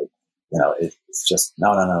everything. It's just,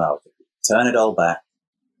 no. Turn it all back,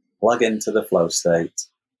 plug into the flow state,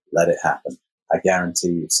 let it happen. I guarantee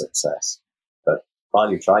you success. But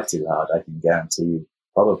while you try too hard, I can guarantee you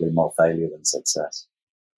probably more failure than success.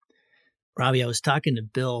 Robbie, I was talking to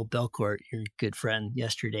Bill Belcourt, your good friend,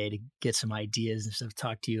 yesterday to get some ideas and stuff,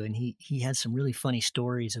 talk to you. And he had some really funny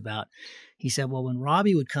stories about, he said, well, when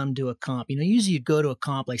Robbie would come to a comp, usually you'd go to a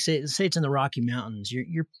comp, like say it's in the Rocky Mountains,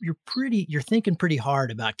 you're thinking pretty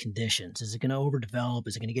hard about conditions. Is it going to overdevelop?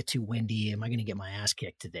 Is it going to get too windy? Am I going to get my ass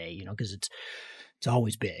kicked today? Cause it's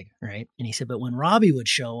always big. Right. And he said, but when Robbie would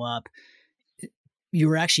show up, you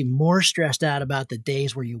were actually more stressed out about the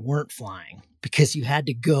days where you weren't flying because you had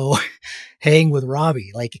to go hang with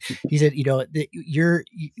Robbie. Like he said, you're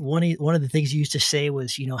one of the things you used to say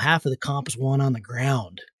was, half of the comp is won on the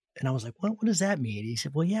ground. And I was like, what does that mean? He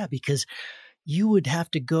said, well, yeah, because you would have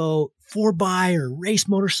to go 4x or race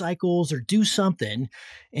motorcycles or do something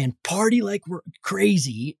and party like we're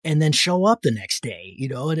crazy and then show up the next day,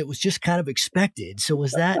 and it was just kind of expected. So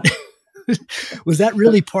was that... Was that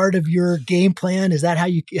really part of your game plan? Is that how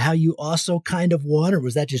you also kind of won, or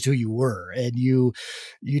was that just who you were? And you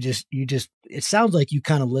just, it sounds like you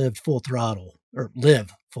kind of live full throttle. We're going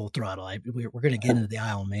to get into the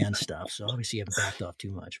Isle of Man stuff. So obviously you haven't backed off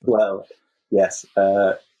too much. But. Well, yes.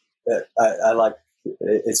 I like,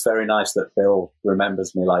 it's very nice that Bill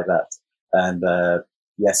remembers me like that. And,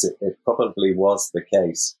 yes, it probably was the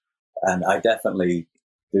case. And I definitely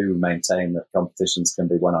do maintain that competitions can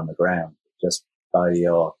be won on the ground just by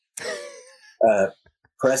your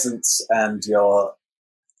presence and your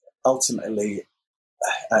ultimately,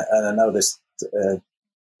 and I know this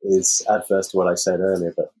is adverse to what I said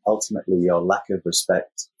earlier, but ultimately your lack of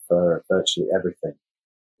respect for virtually everything.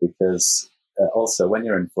 Because also when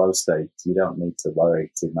you're in flow state, you don't need to worry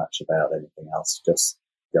too much about anything else. Just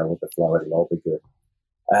go with the flow. It'll all be good.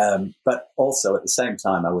 But also at the same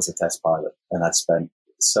time, I was a test pilot and I'd spent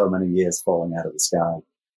so many years falling out of the sky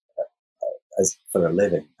as for a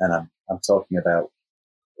living. And I'm talking about,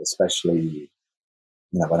 especially,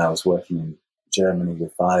 when I was working in Germany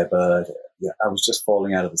with Firebird, I was just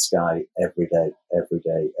falling out of the sky every day,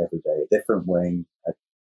 a different wing,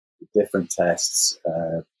 different tests,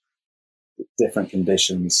 different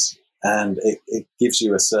conditions. And it gives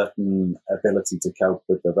you a certain ability to cope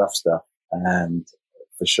with the rough stuff. And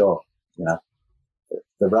for sure,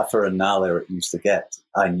 the rougher and gnarlier it used to get,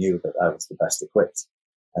 I knew that I was the best equipped.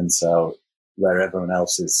 And so where everyone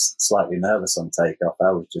else is slightly nervous on takeoff,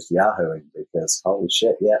 I was just yahooing because, holy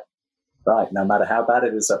shit, yeah, right, no matter how bad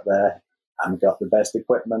it is up there, I've got the best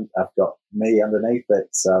equipment. I've got me underneath it.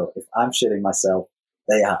 So if I'm shitting myself,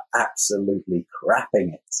 they are absolutely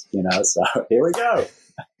crapping it, so here we go.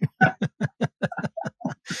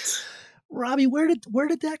 Robbie, where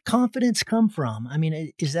did that confidence come from? I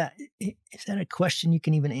mean, is that a question you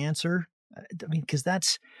can even answer? I mean, because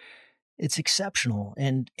it's exceptional,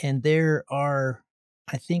 and there are,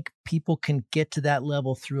 I think people can get to that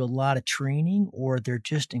level through a lot of training, or they're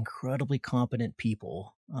just incredibly competent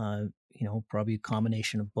people. Probably a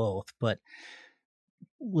combination of both. But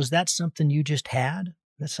was that something you just had?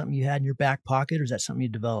 That's something you had in your back pocket, or is that something you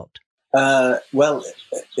developed? Well,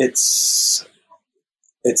 it's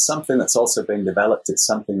something that's also being developed. It's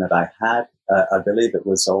something that I had. I believe it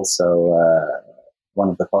was also one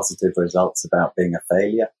of the positive results about being a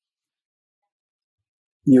failure.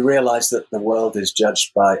 You realize that the world is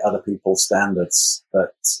judged by other people's standards,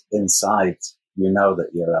 but inside, you know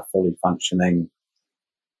that you're a fully functioning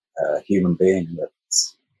human being that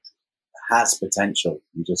has potential.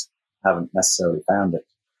 You just haven't necessarily found it.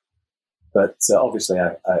 But obviously,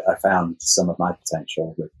 I found some of my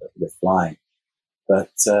potential with flying.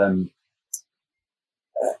 But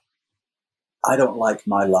I don't like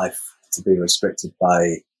my life to be restricted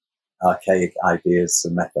by archaic ideas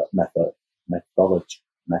and methodology.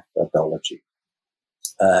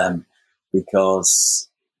 Because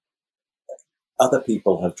other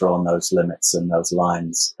people have drawn those limits and those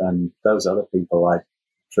lines, and those other people I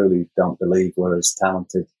truly don't believe were as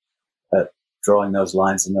talented at drawing those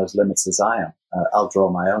lines and those limits as I am. I'll draw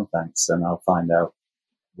my own thanks, and I'll find out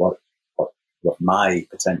what my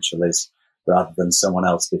potential is, rather than someone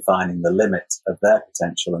else defining the limit of their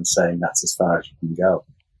potential and saying that's as far as you can go.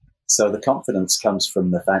 So the confidence comes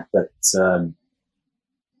from the fact that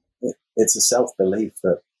it's a self-belief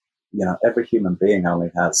that, every human being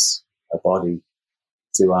only has a body,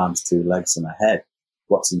 2 arms, 2 legs, and a head.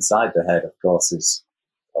 What's inside the head, of course, is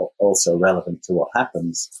also relevant to what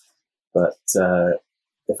happens. But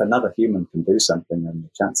if another human can do something, then the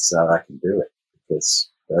chances are I can do it, because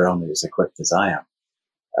they're only as equipped as I am.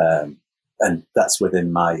 And that's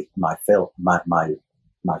within my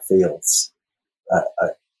fields.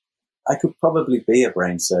 I could probably be a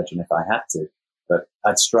brain surgeon if I had to, but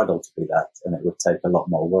I'd struggle to be that, and it would take a lot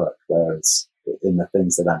more work. Whereas in the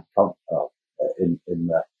things that I'm in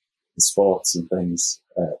the sports and things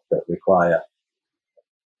that require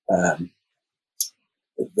the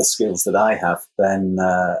skills that I have, then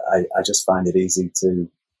I just find it easy to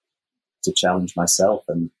challenge myself,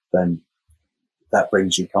 and then that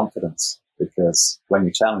brings you confidence, because when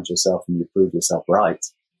you challenge yourself and you prove yourself right,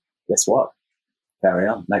 guess what? Carry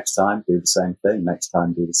on. Next time, do the same thing. Next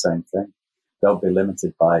time, do the same thing. Don't be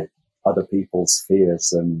limited by other people's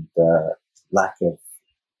fears and lack of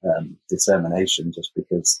determination just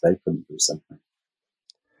because they couldn't do something.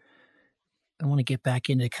 I want to get back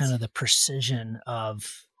into kind of the precision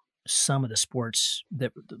of some of the sports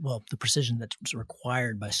the precision that's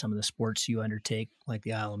required by some of the sports you undertake, like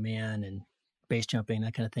the Isle of Man and base jumping,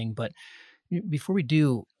 that kind of thing. But before we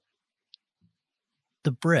do,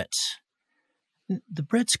 the Brits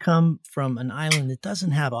come from an island that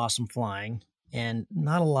doesn't have awesome flying and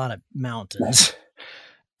not a lot of mountains.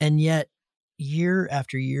 And yet, year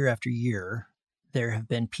after year after year, there have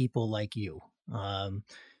been people like you,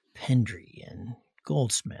 Pendry and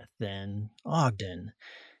Goldsmith and Ogden.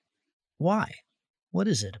 Why? What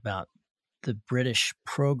is it about the British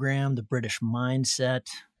program, the British mindset?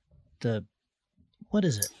 What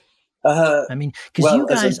is it? I mean, because you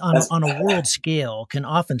guys on a world scale can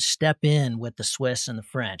often step in with the Swiss and the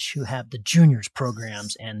French, who have the juniors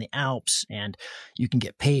programs and the Alps, and you can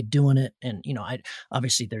get paid doing it. And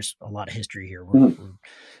obviously there's a lot of history here,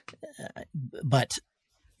 but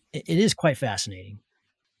it is quite fascinating.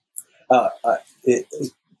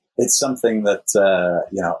 It's something that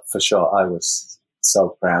for sure I was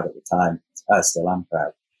so proud at the time. I still am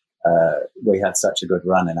proud. We had such a good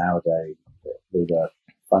run in our day. We were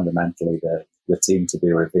fundamentally the team to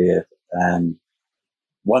be revered, and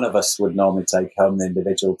one of us would normally take home the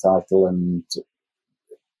individual title, and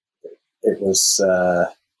it was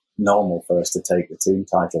normal for us to take the team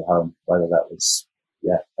title home, whether that was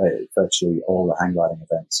virtually all the hang gliding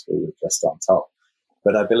events. We were just on top.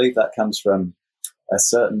 But I believe that comes from a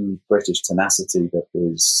certain British tenacity that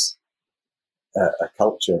is a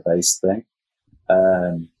culture-based thing.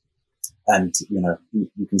 And, you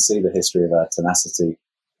can see the history of our tenacity,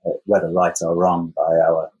 whether right or wrong, by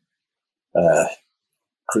our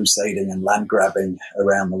crusading and land grabbing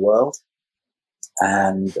around the world.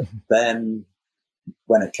 And then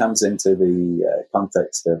when it comes into the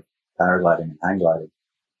context of paragliding and hang gliding,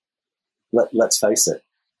 let's face it,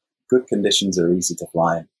 good conditions are easy to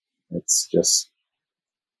fly in. It's just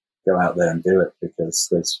go out there and do it, because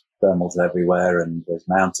there's thermals everywhere, and there's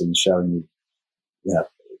mountains showing you,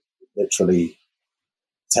 literally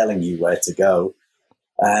telling you where to go.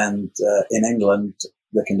 And in England,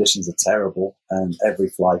 the conditions are terrible, and every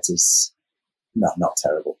flight is not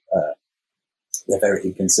terrible. They're very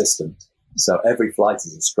inconsistent. So every flight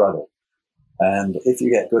is a struggle. And if you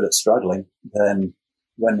get good at struggling, then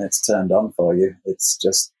when it's turned on for you, it's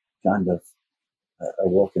just kind of a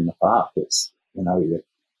walk in the park. It's,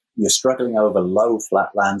 you're struggling over low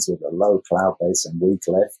flat lands with a low cloud base and weak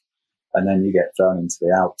lift. And then you get thrown into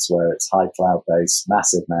the Alps where it's high cloud base,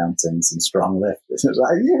 massive mountains and strong lift. It's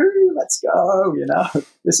like, let's go,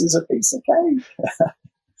 this is a piece of cake.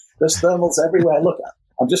 There's thermals everywhere. Look,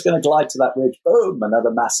 I'm just going to glide to that ridge. Boom,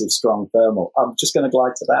 another massive, strong thermal. I'm just going to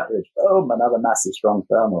glide to that ridge. Boom, another massive, strong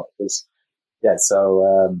thermal.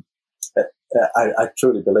 I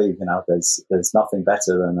truly believe, there's nothing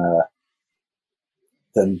better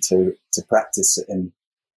than to practice in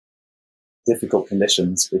difficult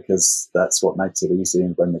conditions, because that's what makes it easy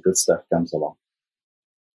and when the good stuff comes along.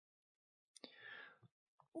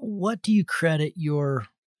 What do you credit your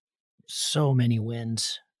so many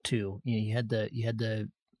wins to? You had the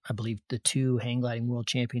I believe the 2 hang gliding world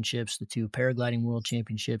championships, the 2 paragliding world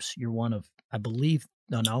championships. You're one of, I believe,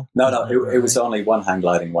 no. It was only 1 hang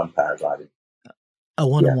gliding, 1 paragliding. Oh,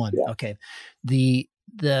 1 and 1. Yeah. Okay.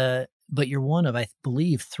 But you're one of, I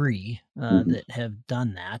believe, 3 that have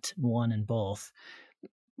done that, 1 in both.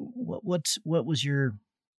 What was your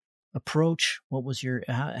approach? What was your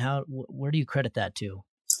where do you credit that to?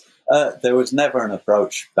 There was never an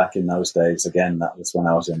approach back in those days. Again, that was when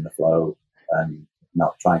I was in the flow and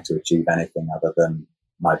not trying to achieve anything other than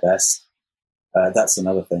my best. That's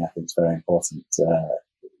another thing I think is very important.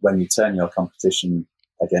 When you turn your competition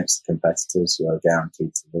against competitors, you are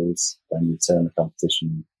guaranteed to lose. When you turn the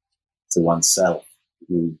competition to oneself,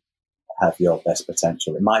 you have your best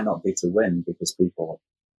potential. It might not be to win, because people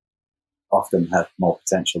often have more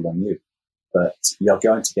potential than you, but you're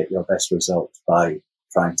going to get your best result by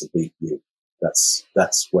trying to beat you.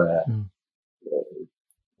 That's where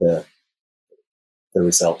the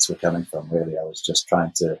results were coming from, really. I was just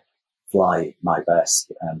trying to fly my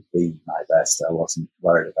best and be my best. I wasn't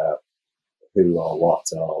worried about who or what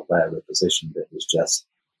or where we're positioned. It was just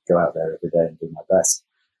go out there every day and do my best.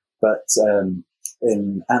 But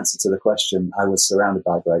in answer to the question, I was surrounded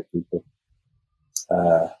by great people.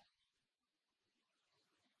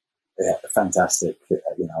 Fantastic.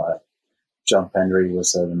 John Penry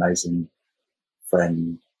was an amazing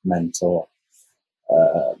friend, mentor.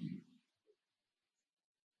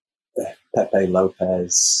 Pepe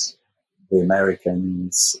Lopez, the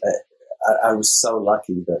Americans. I was so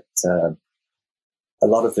lucky that a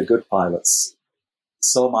lot of the good pilots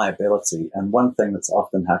saw my ability. And one thing that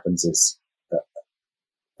often happens is that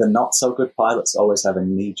the not so good pilots always have a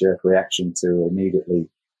knee-jerk reaction to immediately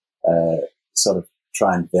sort of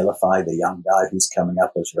try and vilify the young guy who's coming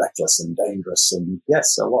up as reckless and dangerous. And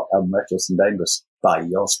yes, so what? I'm reckless and dangerous by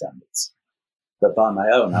your standards. But by my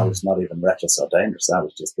own, I was not even reckless or dangerous. I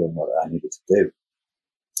was just doing what I needed to do.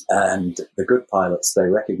 And the good pilots, they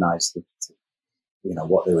recognized that,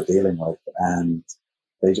 what they were dealing with, and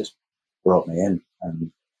they just brought me in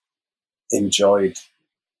and enjoyed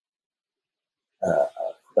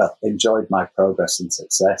my progress and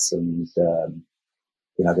success. And,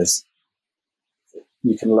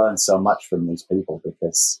 you can learn so much from these people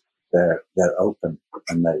because they're open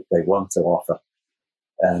and they want to offer.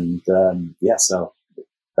 And, so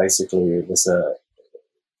basically it was a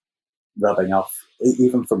rubbing off,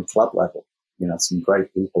 even from club level. Some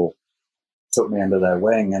great people took me under their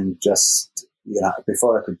wing, and just,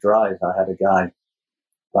 before I could drive, I had a guy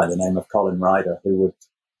by the name of Colin Ryder who would,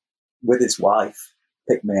 with his wife,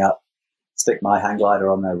 pick me up, stick my hang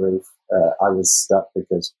glider on their roof. I was stuck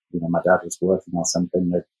because, my dad was working or something.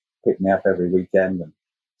 They'd pick me up every weekend and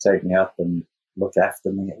take me up and look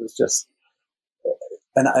after me. It was just,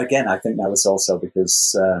 and again, I think that was also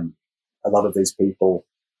because a lot of these people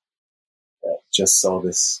just saw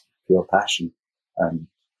this pure passion, and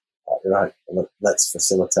right, let's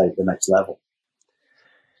facilitate the next level.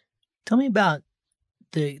 Tell me about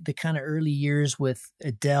the kind of early years with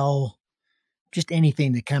Adele. Just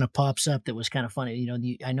anything that kind of pops up that was kind of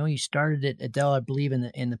funny. I know you started at Adele, I believe,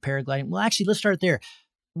 in the paragliding. Well, actually, let's start there.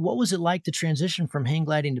 What was it like to transition from hang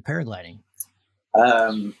gliding to paragliding?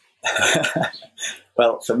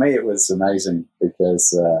 Well, for me, it was amazing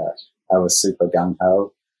because I was super gung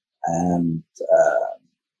ho and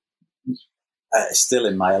still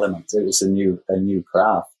in my element. It was a new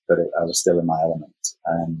craft, but I was still in my element,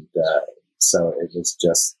 and so it was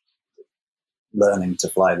just learning to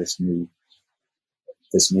fly this new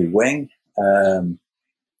wing.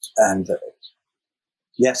 And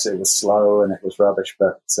yes, it was slow and it was rubbish,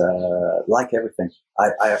 but like everything,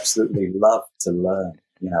 I absolutely love to learn.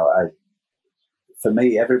 For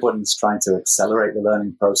me, everyone's trying to accelerate the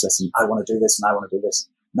learning process, and I want to do this and I want to do this.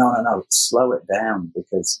 No. Slow it down,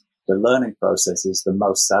 because the learning process is the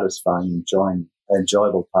most satisfying,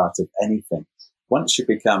 enjoyable part of anything. Once you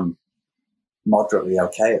become moderately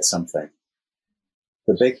okay at something,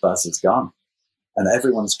 the big buzz is gone. And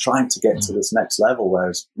everyone's trying to get to this next level,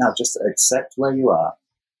 whereas now just accept where you are,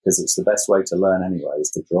 because it's the best way to learn anyway,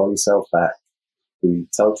 is to draw yourself back, be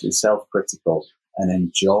totally self-critical, and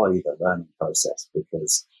enjoy the learning process,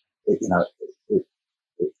 because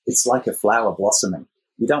it's like a flower blossoming.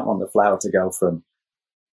 You don't want the flower to go from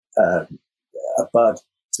a bud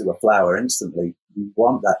to a flower instantly. You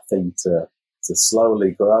want that thing to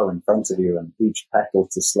slowly grow in front of you, and each petal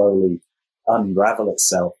to slowly unravel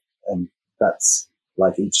itself. And that's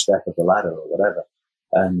like each step of the ladder or whatever.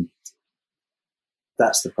 And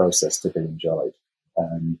that's the process to be enjoyed.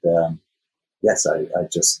 And yes, I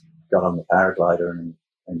just got on the paraglider and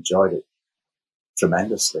enjoyed it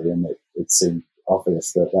tremendously. And it seemed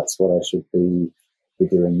obvious that that's what I should be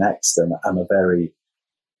doing next. And I'm a very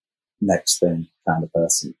next thing kind of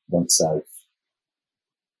person. Once I've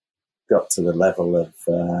got to the level of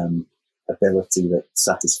ability that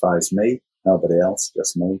satisfies me, nobody else,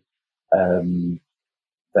 just me, then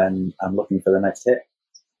I'm looking for the next hit.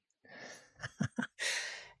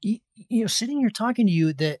 Sitting here talking to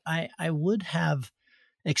you, that I would have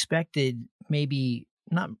expected maybe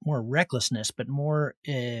not more recklessness, but more,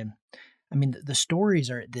 the stories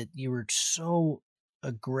are that you were so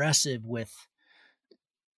aggressive with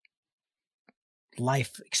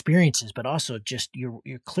life experiences, but also just you're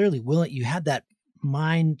clearly willing. You had that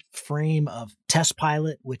mind frame of test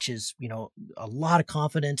pilot, which is, a lot of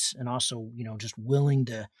confidence, and also, just willing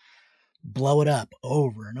to blow it up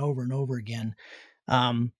over and over and over again.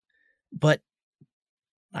 But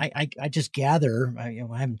I just gather, I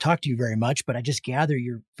haven't talked to you very much, but I just gather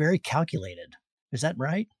you're very calculated. Is that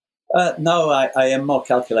right? No, I am more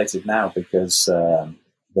calculated now, because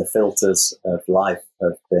the filters of life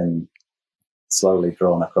have been slowly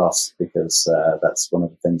drawn across, because that's one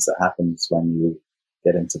of the things that happens when you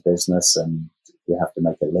get into business and you have to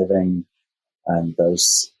make a living, and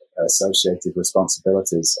those associated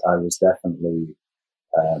responsibilities. I was definitely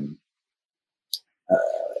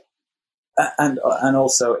and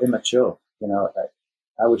also immature.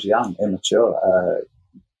 I was young, immature.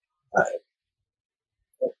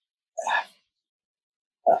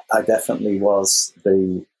 I definitely was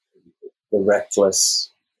the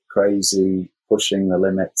reckless, crazy, pushing the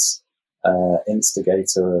limits,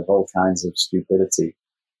 instigator of all kinds of stupidity.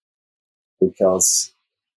 Because,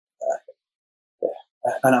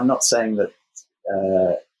 and I'm not saying that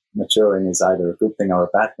maturing is either a good thing or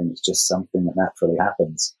a bad thing. It's just something that naturally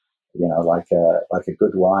happens. Like a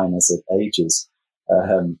good wine, as it ages,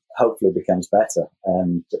 hopefully becomes better.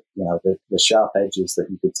 And the sharp edges that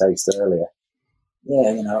you could taste earlier,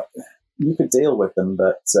 you could deal with them,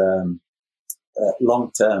 but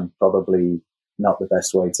long term, probably not the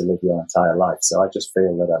best way to live your entire life. So I just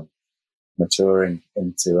feel that I'm maturing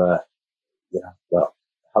into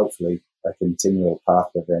hopefully a continual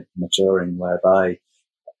path of it, maturing, whereby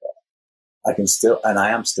I can still, and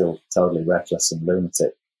I am still totally reckless and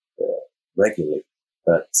lunatic regularly,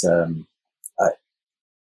 but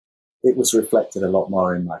it was reflected a lot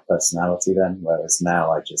more in my personality then, whereas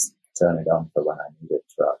now I just turn it on for when I need it,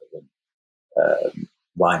 rather than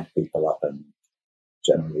wind people up and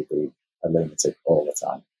generally be a lunatic all the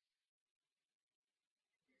time.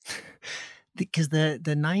 Because the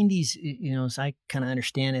 90s, as I kind of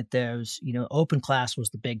understand it, there was, open class was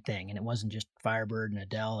the big thing, and it wasn't just Firebird and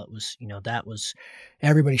Adele. It was, that was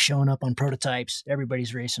everybody showing up on prototypes.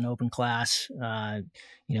 Everybody's racing open class. As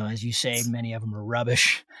you say, many of them are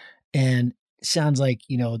rubbish, and it sounds like,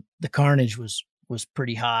 the carnage was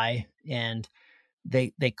pretty high, and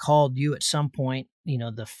they called you at some point,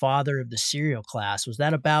 the father of the serial class. Was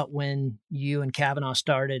that about when you and Kavanaugh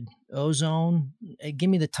started Ozone? Give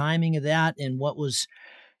me the timing of that, and what was.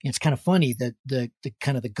 It's kind of funny that the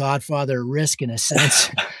kind of the Godfather Risk, in a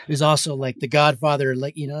sense, is also like the Godfather,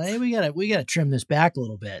 like, hey, we gotta trim this back a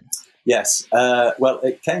little bit. Yes. Well,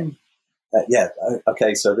 it came.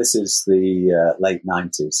 Okay. So this is the late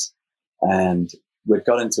 90s, and we've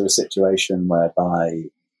got into a situation whereby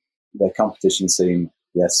the competition scene,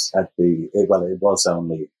 yes, it was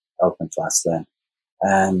only open class then,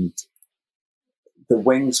 and the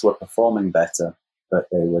wings were performing better, but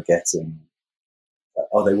they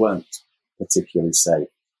weren't particularly safe.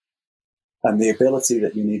 And the ability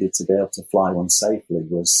that you needed to be able to fly one safely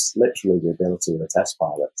was literally the ability of a test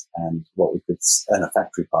pilot and and a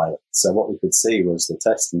factory pilot. So what we could see was the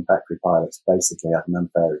test and factory pilots basically had an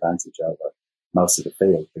unfair advantage over most of the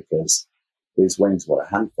field because these wings were a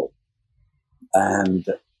handful. And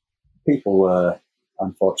people were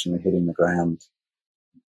unfortunately hitting the ground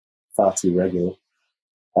far too regularly.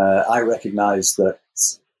 I recognized that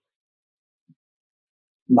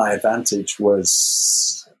my advantage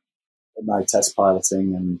was my test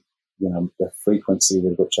piloting and, the frequency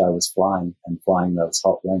with which I was flying those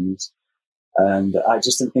hot wings. And I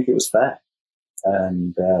just didn't think it was fair.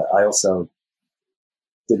 And I also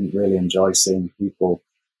didn't really enjoy seeing people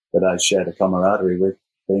that I shared a camaraderie with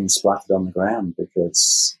being splattered on the ground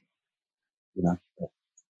because,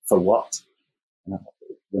 for what?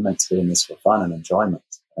 We're meant to be in this for fun and enjoyment.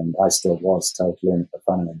 And I still was totally in it for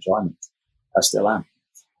fun and enjoyment. I still am.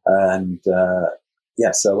 And,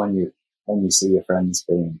 so when you see your friends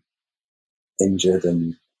being injured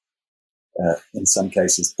and in some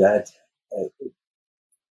cases dead,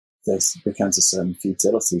 there becomes a certain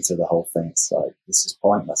futility to the whole thing. It's like, this is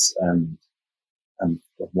pointless. And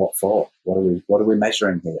what for? What are we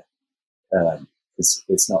measuring here?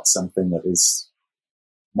 It's not something that is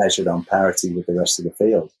measured on parity with the rest of the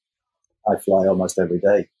field. I fly almost every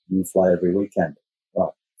day. You fly every weekend.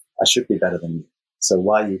 Well, I should be better than you. So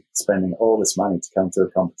why are you spending all this money to come to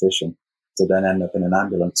a competition to then end up in an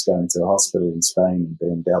ambulance going to a hospital in Spain and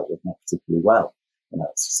being dealt with not particularly well?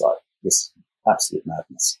 It's just like this absolute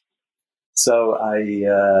madness. So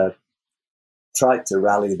I tried to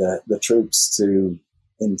rally the troops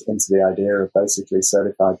into the idea of basically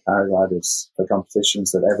certified paragliders for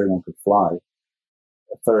competitions that everyone could fly.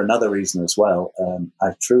 For another reason as well,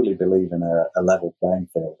 I truly believe in a level playing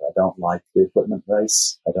field. I don't like the equipment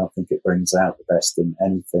race. I don't think it brings out the best in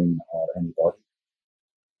anything or anybody,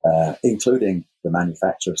 including the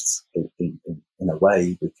manufacturers in a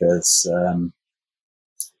way, because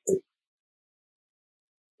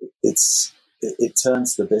it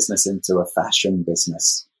turns the business into a fashion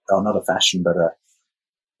business, or not a fashion, but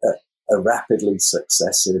a rapidly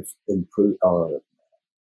successive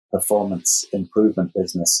performance improvement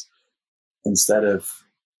business instead of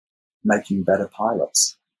making better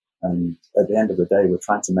pilots. And at the end of the day, we're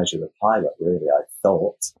trying to measure the pilot, really, I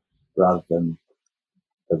thought, rather than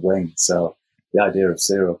the wing. So the idea of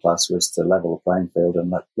Zero Plus was to level the playing field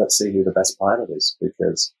and let's see who the best pilot is,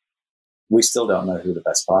 because we still don't know who the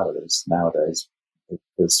best pilot is nowadays,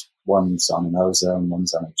 because one's on an Ozone,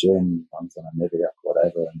 one's on a Gin, one's on a Nivea,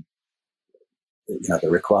 whatever. And, the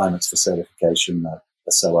requirements for certification are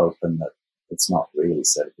so open that it's not really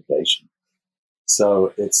certification.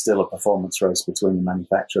 So it's still a performance race between the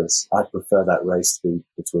manufacturers. I prefer that race to be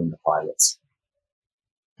between the pilots.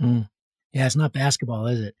 Yeah, it's not basketball,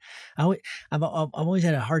 is it? I've always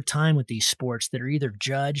had a hard time with these sports that are either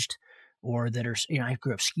judged or that are, I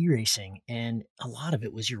grew up ski racing, and a lot of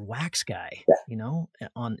it was your wax guy. Yeah.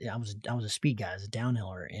 I was a speed guy, I was a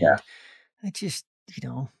downhiller, and yeah. I just,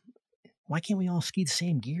 why can't we all ski the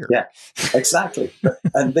same gear? Yeah, exactly.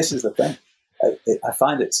 And this is the thing. I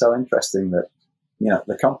find it so interesting that,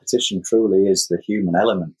 the competition truly is the human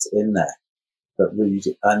element in there. But we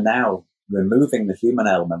are now removing the human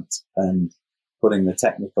element and putting the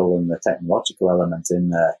technical and the technological element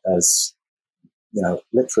in there as,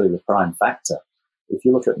 literally the prime factor. If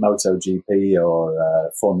you look at MotoGP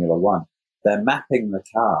or Formula One, they're mapping the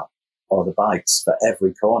car or the bikes for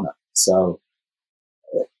every corner. So,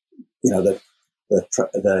 the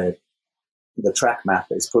track map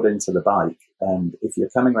is put into the bike, and if you're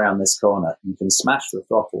coming around this corner, you can smash the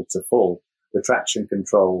throttle to full. The traction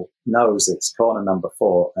control knows it's corner number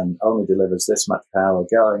 4 and only delivers this much power,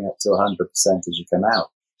 going up to 100% as you come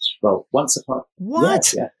out. Well, once upon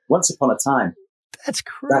a time, that's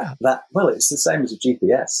crap. Well, it's the same as a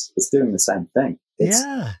GPS. It's doing the same thing. It's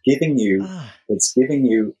giving you it's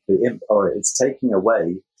taking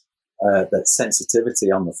away that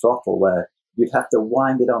sensitivity on the throttle where you'd have to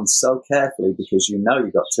wind it on so carefully because you've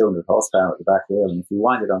got 200 horsepower at the back wheel, and if you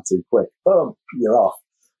wind it on too quick, boom, you're off.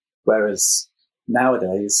 Whereas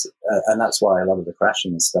nowadays, and that's why a lot of the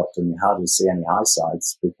crashing is stopped and you hardly see any high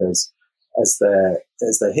sides, because as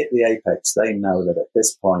they hit the apex, they know that at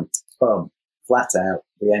this point, boom, flat out,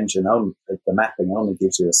 the mapping only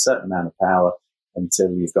gives you a certain amount of power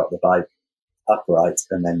until you've got the bike upright,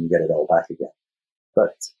 and then you get it all back again.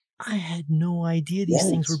 But I had no idea these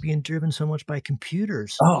things were being driven so much by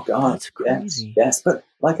computers. Oh, God. That's crazy. Yes. But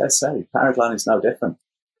like I say, paragliding is no different.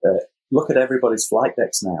 Look at everybody's flight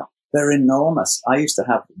decks now. They're enormous. I used to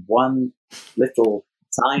have one little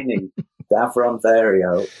tiny Davron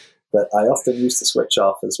Vario that I often used to switch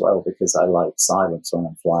off as well because I like silence when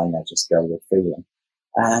I'm flying. I just go with feeling.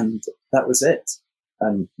 And that was it.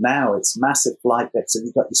 And now it's massive flight decks, and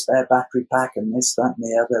you've got your spare battery pack and this, that, and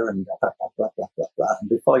the other, and blah, blah, blah, blah, blah, blah. And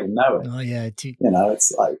before you know it, Oh yeah,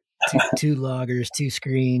 it's like two loggers, two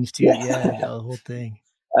screens, yeah. the whole thing.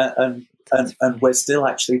 And we're still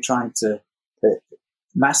actually trying to,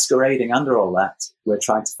 masquerading under all that, we're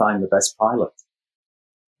trying to find the best pilot.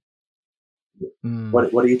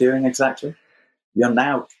 What are you doing exactly? You've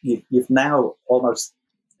now almost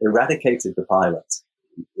eradicated the pilot.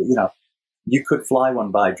 You could fly one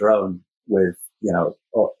by drone with,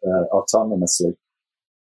 autonomously,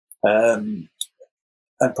 and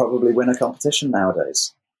probably win a competition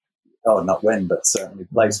nowadays. Oh, not win, but certainly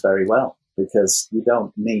place very well, because you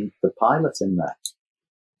don't need the pilot in there.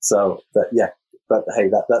 So but hey,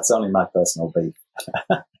 that's only my personal beef.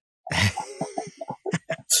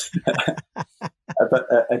 But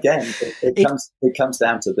again, it comes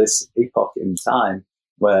down to this epoch in time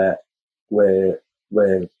where we're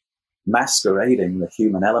masquerading the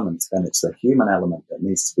human element, and it's the human element that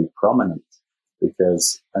needs to be prominent,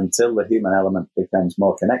 because until the human element becomes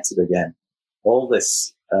more connected again, all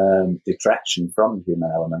this detraction from the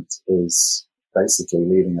human element is basically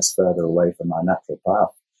leading us further away from our natural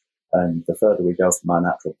path. And the further we go from our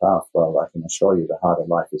natural path, well, I can assure you the harder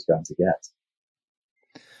life is going to get.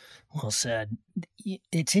 Well said.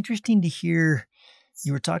 It's interesting to hear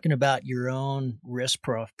you were talking about your own risk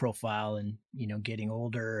profile and, getting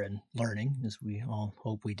older and learning, as we all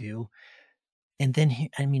hope we do. And then,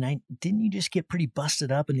 didn't you just get pretty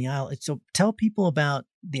busted up in the Isle? So tell people about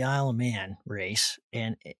the Isle of Man race.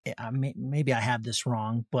 And maybe I have this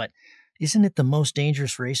wrong, but isn't it the most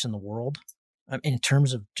dangerous race in the world in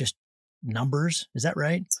terms of just numbers? Is that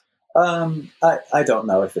right? I don't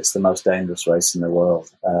know if it's the most dangerous race in the world.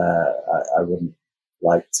 I wouldn't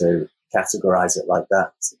like to categorize it like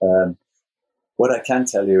that. What I can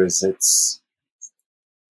tell you is it's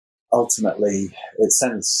ultimately, it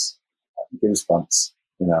sends goosebumps,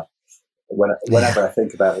 whenever I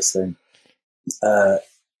think about this thing.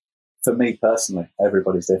 For me personally,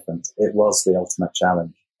 everybody's different. It was the ultimate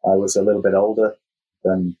challenge. I was a little bit older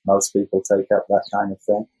than most people take up that kind of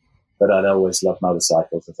thing, but I'd always loved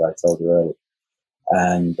motorcycles, as I told you earlier.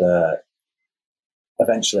 And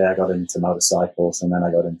eventually I got into motorcycles, and then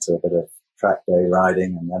I got into a bit of track day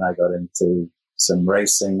riding, and then I got into some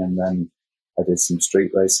racing, and then I did some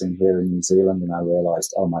street racing here in New Zealand, and I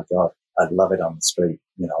realized, oh my God, I'd love it on the street,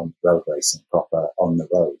 on road racing, proper on the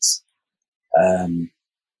roads.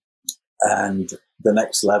 And the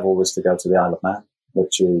next level was to go to the Isle of Man,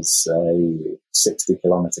 which is a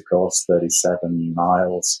 60-kilometer course, 37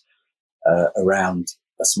 miles, around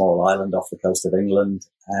a small island off the coast of England.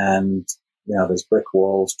 And, there's brick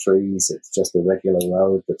walls, trees. It's just a regular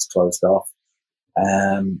road that's closed off.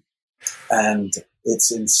 And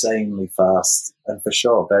it's insanely fast and for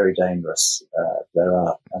sure very dangerous. There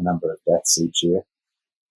are a number of deaths each year.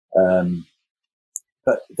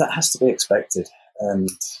 But that has to be expected. And,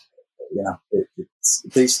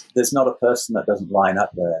 there's not a person that doesn't line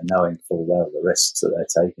up there knowing full well the risks that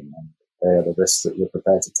they're taking. And they are the risks that you're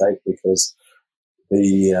prepared to take, because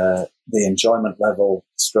the enjoyment level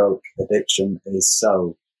stroke addiction is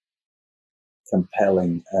so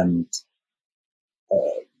compelling and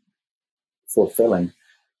fulfilling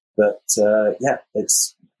that,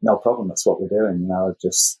 it's no problem. That's what we're doing.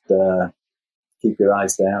 Just keep your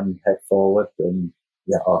eyes down, head forward, and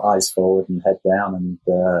or eyes forward and head down, and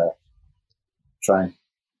try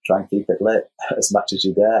and keep it lit as much as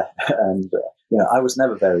you dare. And I was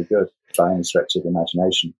never very good by any stretch of the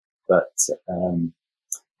imagination, but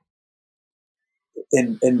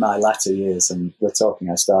in my latter years, and we're talking,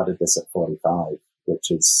 I started this at 45, which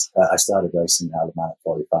is I started racing the Isle of Man at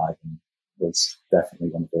 45, and was definitely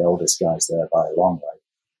one of the oldest guys there by a long way.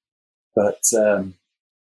 But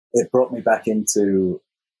it brought me back into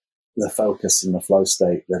the focus and the flow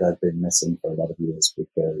state that I'd been missing for a lot of years,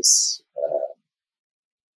 because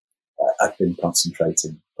I've been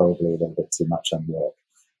concentrating probably a little bit too much on work.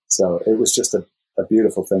 So it was just a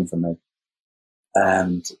beautiful thing for me.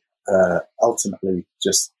 And ultimately,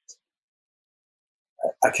 just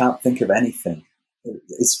I can't think of anything.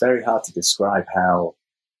 It's very hard to describe how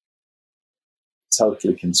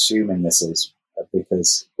totally consuming this is,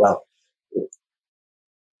 because, well,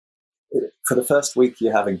 for the first week,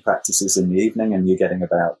 you're having practices in the evening, and you're getting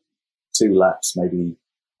about 2 laps, maybe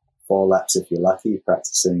 4 laps if you're lucky,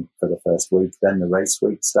 practicing for the first week. Then the race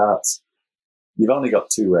week starts. You've only got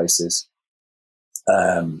 2 races,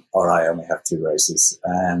 or I only have 2 races,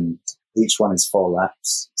 and each one is 4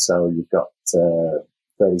 laps. So you've got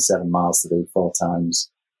 37 miles to do 4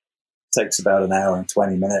 times takes about an hour and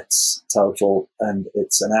 20 minutes total. And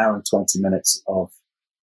it's an hour and 20 minutes of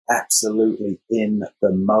absolutely in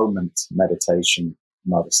the moment meditation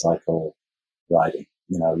motorcycle riding.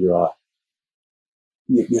 You know,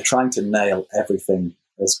 you're trying to nail everything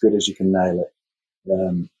as good as you can nail it,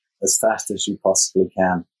 as fast as you possibly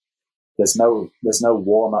can. There's no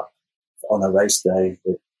warm up on a race day.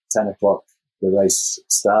 At 10 o'clock, the race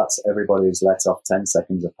starts. Everybody's let off 10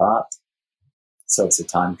 seconds apart. So it's a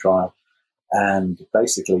time trial. And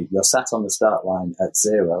basically, you're sat on the start line at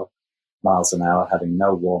 0 miles an hour, having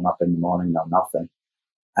no warm up in the morning, no nothing.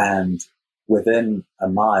 And within a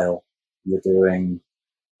mile, you're doing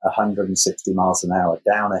 160 miles an hour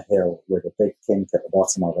down a hill with a big kink at the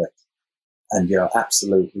bottom of it. And you're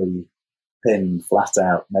absolutely pinned flat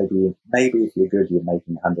out. Maybe if you're good, you're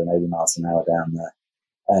making 180 miles an hour down there.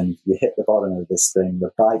 And you hit the bottom of this thing,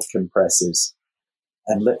 the bike compresses,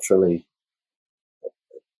 and literally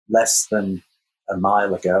less than a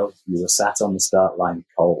mile ago, you were sat on the start line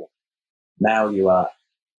cold. Now you are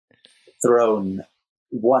thrown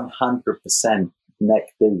 100%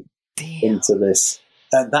 neck deep into this.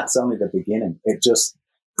 And that's only the beginning. It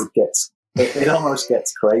almost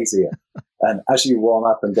gets crazier. And as you warm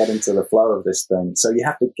up and get into the flow of this thing, so you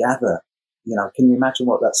have to gather, you know, can you imagine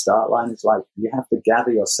what that start line is like? You have to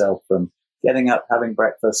gather yourself from getting up, having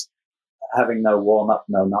breakfast, having no warm up,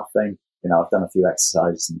 no nothing. You know, I've done a few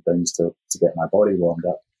exercises and things to get my body warmed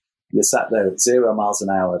up. You're sat there at 0 miles an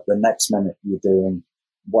hour. The next minute you're doing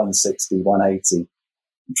 160, 180,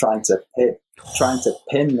 trying to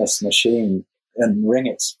pin this machine and wring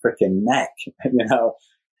its freaking neck, you know,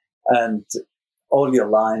 and all your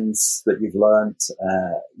lines that you've learned,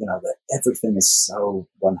 you know, that everything is so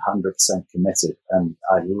 100% committed. And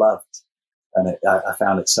I loved, and I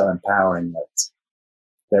found it so empowering that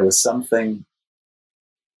there was something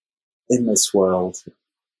in this world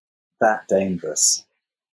that dangerous,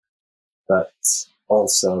 but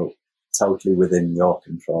also totally within your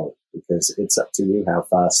control, because it's up to you how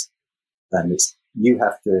fast. And you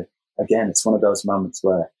have to, again, it's one of those moments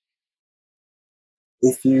where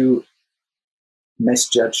if you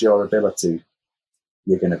misjudge your ability,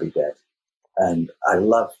 you're going to be dead. And I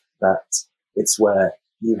love that it's where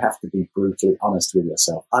you have to be brutally honest with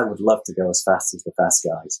yourself. I would love to go as fast as the fast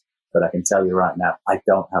guys, but I can tell you right now, I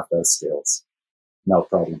don't have those skills. No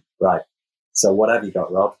problem. Right. So what have you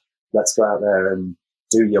got, Rob? Let's go out there and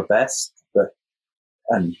do your best,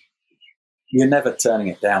 and you're never turning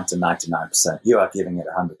it down to 99%. You are giving it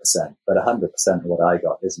 100%, but 100% of what I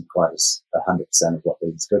got isn't quite as 100% of what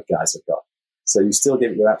these good guys have got. So you still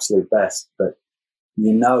give it your absolute best, but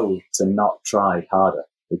you know to not try harder,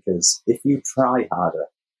 because if you try harder,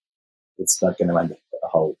 it's not going to end up a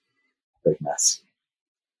whole big mess.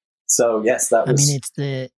 So yes, that was. I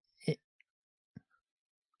mean,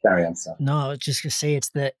 carry on, son. No, I was just gonna say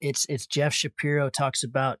it's Jeff Shapiro talks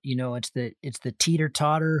about, you know, it's the teeter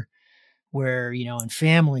totter where, you know, in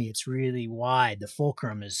family it's really wide. The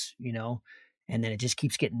fulcrum is, you know, and then it just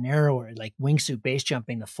keeps getting narrower. Like wingsuit base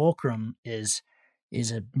jumping, the fulcrum is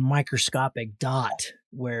a microscopic dot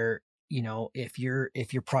where, you know, if you're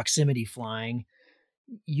proximity flying,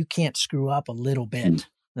 you can't screw up a little bit.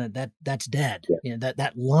 That's dead. Yeah. You know,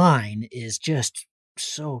 that line is just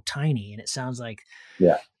so tiny, and it sounds like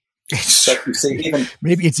but you see, even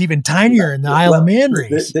maybe it's even tinier in the Isle of Man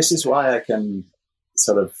race. This is why I can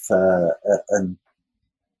sort of, and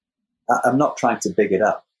I'm not trying to big it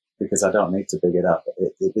up, because I don't need to big it up.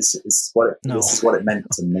 This is what it meant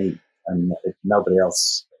to me, and nobody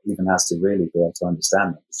else even has to really be able to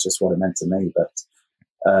understand it. It's just what it meant to me. But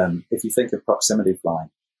if you think of proximity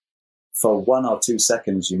flying, for 1 or 2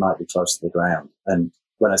 seconds you might be close to the ground, and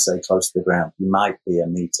when I say close to the ground, you might be a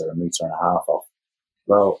meter and a half off.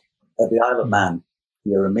 Well, at the Isle of Man,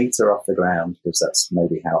 you're a meter off the ground, because that's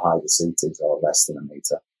maybe how high the seat is, or less than a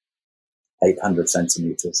meter, 800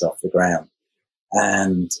 centimeters off the ground.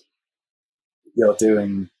 And you're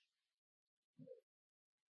doing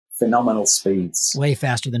phenomenal speeds. Way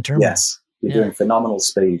faster than terminal. Yes, you're doing phenomenal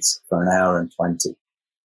speeds for an hour and 20.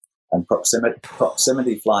 And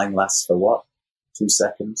proximity flying lasts for what? 2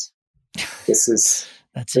 seconds? This is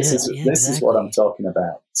what I'm talking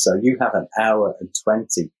about. So you have an hour and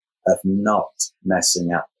 20 of not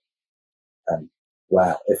messing up. And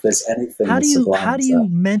wow, if there's anything, how do you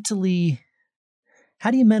mentally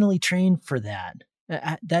train for that?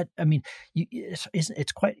 I mean,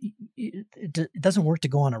 it's quite. It doesn't work to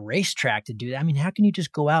go on a racetrack to do that. I mean, how can you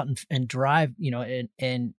just go out and drive, you know,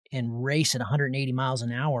 and race at 180 miles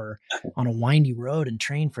an hour on a windy road and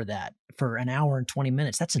train for that for an hour and 20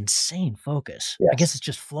 minutes? That's insane focus. Yes. I guess it's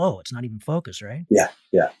just flow. It's not even focus, right? Yeah.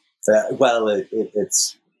 Well,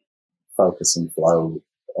 it's focus and flow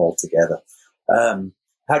all together.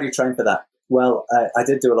 How do you train for that? Well, I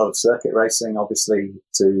did do a lot of circuit racing, obviously,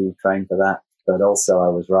 to train for that, but also I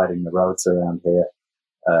was riding the roads around here,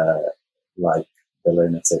 like the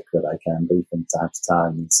lunatic that I can be from time to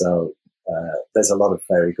time. And so there's a lot of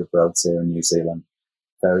very good roads here in New Zealand.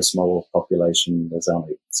 Very small population. There's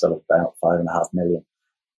only sort of about 5.5 million,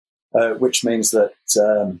 which means that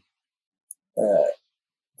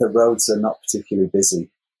the roads are not particularly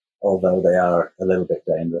busy, although they are a little bit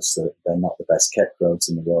dangerous. They're not the best kept roads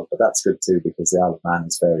in the world, but that's good too, because the Isle of Man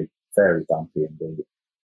is very, very bumpy indeed,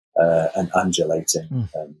 and undulating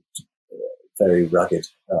and very rugged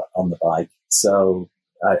on the bike. So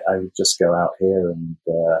I would just go out here and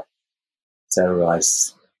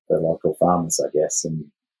terrorize the local farmers, I guess,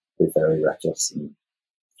 and be very reckless and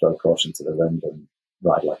throw caution to the wind and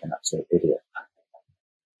ride like an absolute idiot.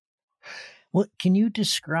 Well, can you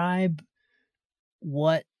describe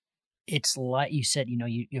what it's like? You said,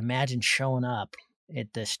 you imagine showing up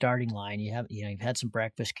at the starting line. You've had some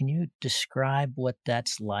breakfast. Can you describe what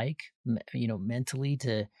that's like, mentally,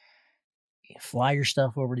 to fly your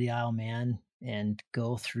stuff over to the Isle of Man and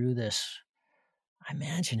go through this? I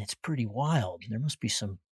imagine it's pretty wild. There must be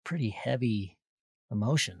some pretty heavy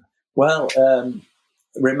emotion. Well,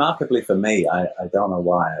 remarkably for me, I don't know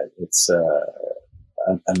why, it's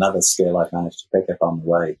another skill I've managed to pick up on the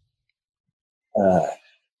way.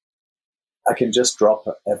 I can just drop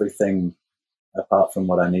everything apart from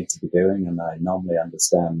what I need to be doing, and I normally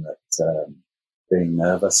understand that being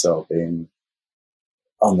nervous or being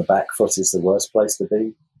on the back foot is the worst place to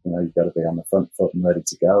be. You've got to be on the front foot and ready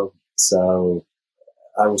to go. So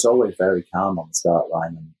I was always very calm on the start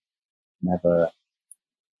line, and never.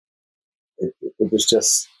 It was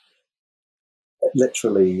just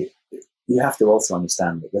literally. You have to also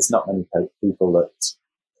understand that there's not many people that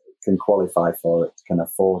can qualify for it, can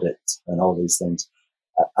afford it, and all these things.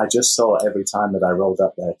 I just saw every time that I rolled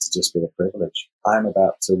up there to just be a privilege. I'm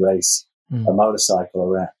about to race a motorcycle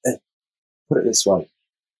around. Put it this way.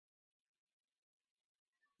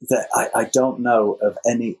 That I don't know of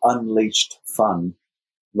any unleashed fun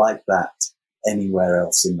like that anywhere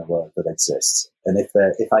else in the world that exists. And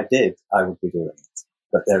if I did, I would be doing it.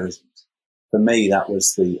 But there isn't. For me, that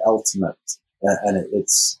was the ultimate, and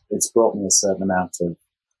it's brought me a certain amount of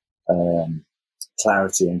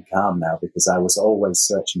clarity and calm now, because I was always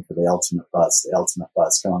searching for the ultimate buzz.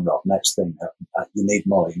 Come on, Rob, next thing. You need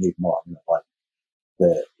more. Like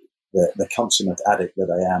the consummate addict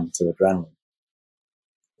that I am to adrenaline.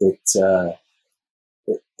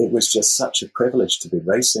 It was just such a privilege to be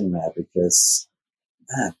racing there, because,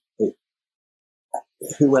 man,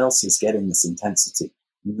 who else is getting this intensity?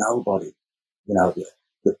 Nobody.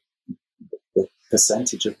 The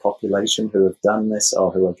percentage of population who have done this,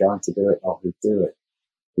 or who are going to do it, or who do it,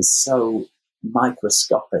 is so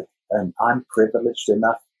microscopic. And I'm privileged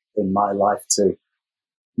enough in my life to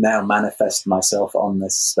now manifest myself on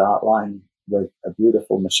this start line with a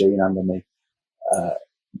beautiful machine under me.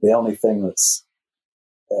 The only thing that's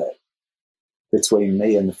between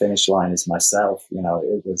me and the finish line is myself.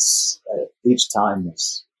 It was each time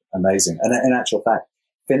was amazing. And in actual fact,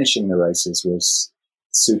 finishing the races was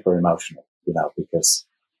super emotional, because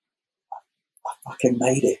I fucking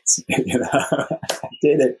made it. I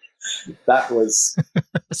did it. That was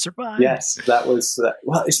survived. Yes, that was.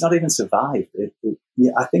 Well, it's not even survived.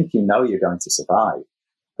 I think you're going to survive,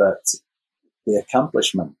 but the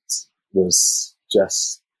accomplishment was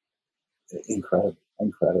just incredible.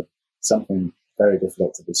 Something very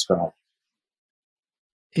difficult to describe.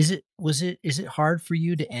 Is it hard for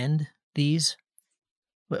you to end these?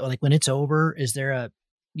 Like when it's over, is there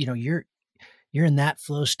you're in that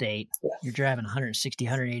flow state, yeah. You're driving 160,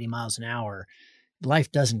 180 miles an hour. Life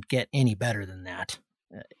doesn't get any better than that.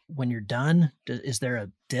 When you're done, is there a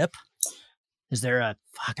dip? Is there a,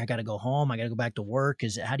 fuck, I got to go home, I got to go back to work?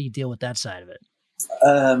 How do you deal with that side of it?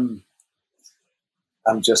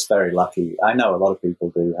 I'm just very lucky. I know a lot of people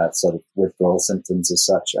do have sort of withdrawal symptoms as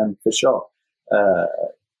such, and for sure,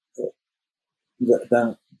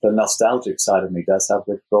 the nostalgic side of me does have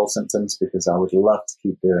withdrawal symptoms, because I would love to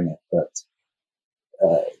keep doing it, but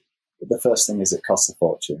the first thing is it costs a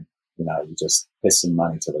fortune. You just piss some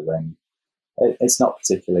money to the wind. It's not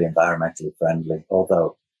particularly environmentally friendly,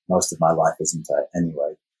 although most of my life isn't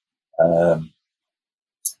anyway.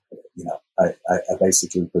 I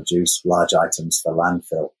basically produce large items for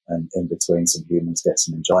landfill, and in between some humans get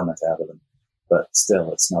some enjoyment out of them, but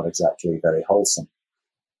still it's not exactly very wholesome.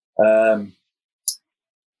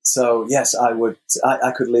 So yes, I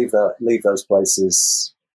could leave those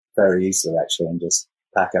places very easily, actually, and just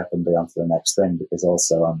pack up and be on to the next thing, because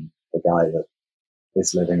also I'm the guy that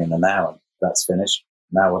is living in the now, and that's finished.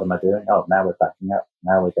 Now what am I doing? Oh, now we're packing up.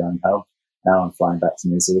 Now we're going home. Now I'm flying back to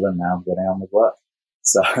New Zealand. Now I'm getting on with work.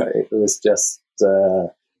 So it was just,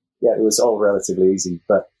 it was all relatively easy.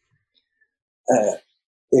 But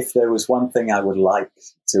if there was one thing I would like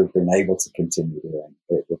to have been able to continue doing,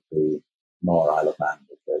 it would be more Isle of Man,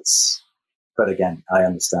 because, but again, I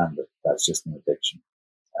understand that that's just an addiction.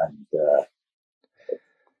 And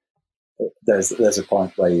there's a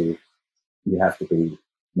point where you have to be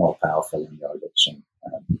more powerful in your addiction.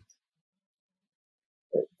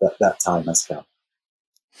 That time has come.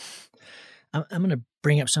 I'm going to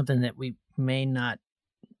bring up something that we may not.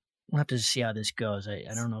 We'll have to see how this goes. I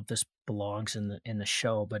don't know if this belongs in the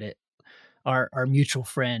show, but our mutual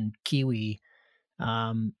friend Kiwi,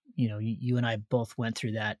 you and I both went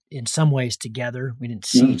through that in some ways together. We didn't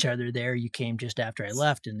see each other there. You came just after I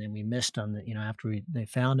left, and then we missed on the, after they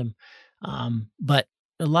found him. But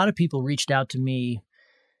a lot of people reached out to me,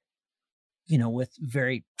 with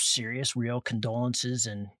very serious, real condolences,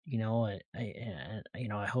 and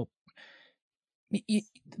I hope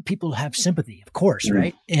people have sympathy, of course,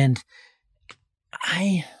 right? And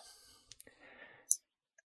I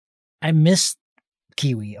miss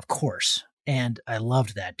Kiwi, of course, and I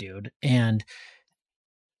loved that dude.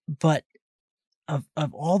 But of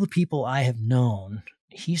all the people I have known,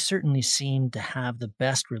 he certainly seemed to have the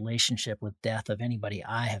best relationship with death of anybody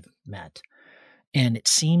I have met. And it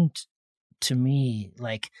seemed to me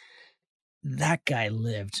like that guy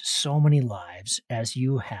lived so many lives as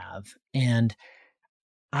you have. And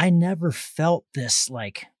I never felt this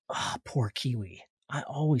like, oh, poor Kiwi. I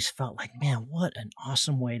always felt like, man, what an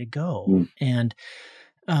awesome way to go. And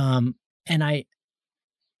so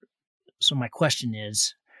my question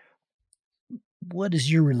is, what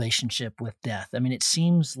is your relationship with death? I mean, it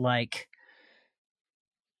seems like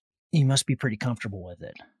you must be pretty comfortable with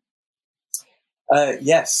it.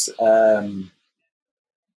 Yes.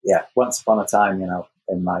 Once upon a time,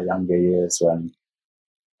 in my younger years when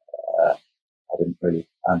I didn't really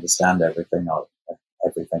understand everything.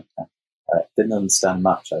 Didn't understand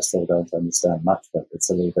much. I still don't understand much, but it's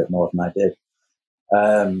a little bit more than I did.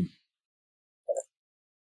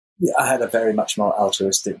 I had a very much more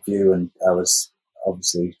altruistic view, and I was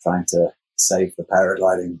obviously trying to save the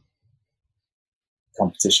paragliding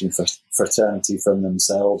competition fraternity from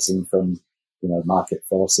themselves and from, market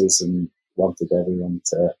forces, and wanted everyone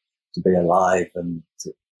to be alive and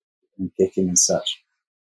kicking and such.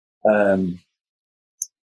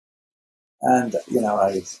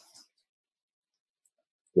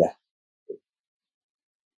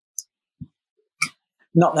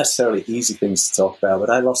 Not necessarily easy things to talk about, but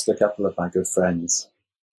I lost a couple of my good friends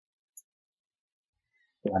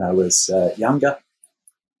when I was younger.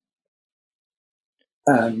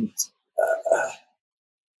 And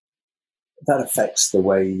that affects the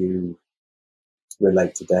way you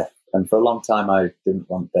relate to death. And for a long time, I didn't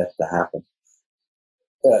want death to happen,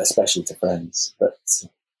 especially to friends. But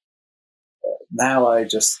now I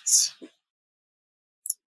just,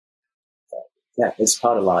 it's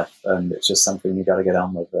part of life, and it's just something you got to get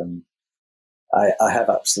on with. And I have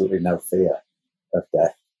absolutely no fear of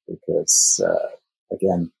death because,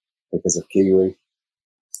 again, because of Kiwi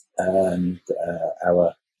and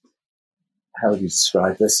how would you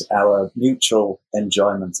describe this? Our mutual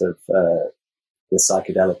enjoyment of the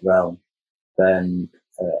psychedelic realm. Then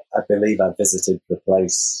I believe I visited the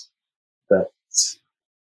place that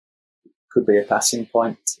could be a passing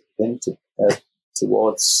point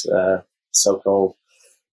towards so-called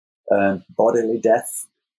bodily death.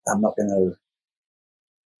 I'm not going to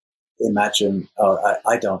imagine, or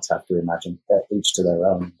I don't have to imagine, each to their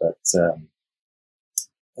own, but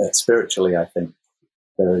spiritually, I think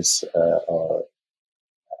there is our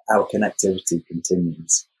connectivity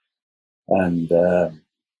continues. And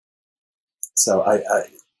so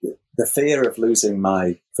the fear of losing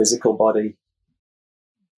my physical body,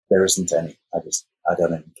 there isn't any. I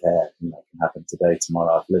don't even care. It can happen today,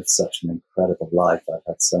 tomorrow. I've lived such an incredible life. I've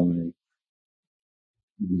had so many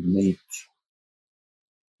unique,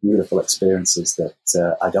 beautiful experiences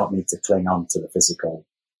that I don't need to cling on to the physical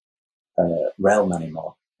realm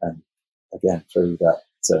anymore. And again, through that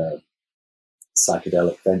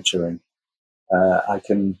psychedelic venturing, I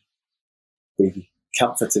can be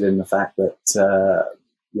comforted in the fact that,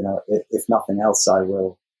 if nothing else, I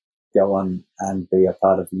will go on and be a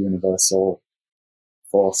part of the universal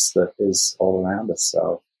force that is all around us.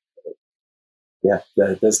 So,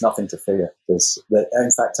 there's nothing to fear.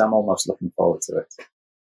 In fact, I'm almost looking forward to it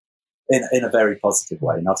in a very positive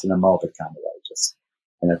way, not in a morbid kind of way, just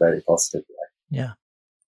in a very positive way. Yeah.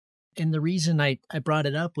 And the reason I brought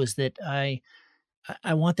it up was that I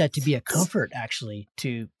I want that to be a comfort actually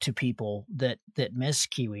to people that miss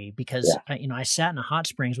Kiwi, because I sat in a hot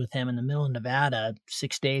springs with him in the middle of Nevada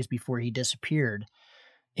 6 days before he disappeared,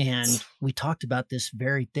 and we talked about this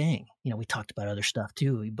very thing. We talked about other stuff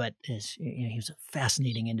too, but he was a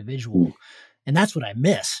fascinating individual. And that's what I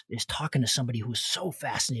miss, is talking to somebody who's so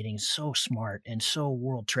fascinating, so smart, and so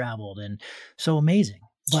world traveled and so amazing.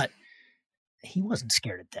 But he wasn't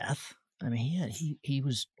scared of death. I mean, he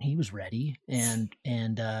was ready, and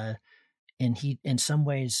he, in some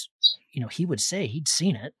ways, he would say he'd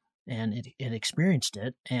seen it and it experienced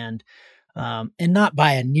it, and not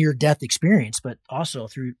by a near death experience, but also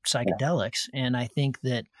through psychedelics. And I think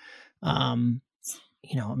that, I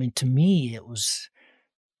mean, to me, it was,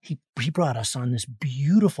 he brought us on this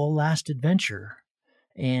beautiful last adventure,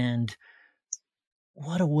 and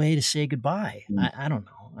what a way to say goodbye. I don't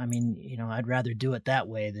know. I mean, I'd rather do it that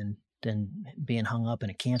way than being hung up in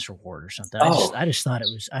a cancer ward or something. I just thought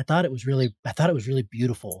I thought it was really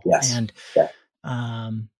beautiful. Yes. And,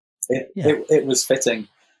 it was fitting.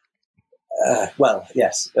 Well,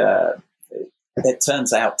 yes, it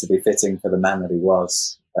turns out to be fitting for the man that he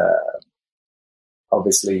was.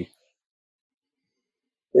 Obviously,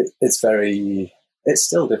 it's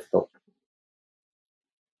still difficult.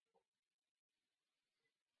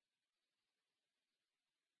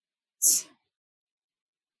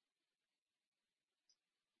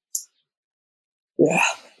 Yeah,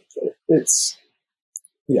 it's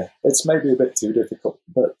maybe a bit too difficult,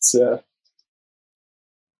 but the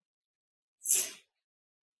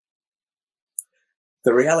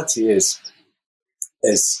reality is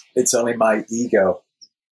it's only my ego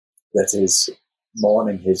that is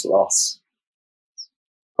mourning his loss,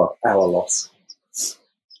 or our loss.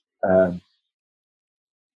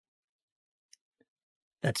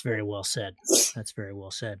 That's very well said. That's very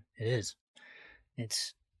well said. It is.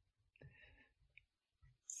 It's,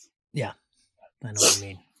 yeah, I know what you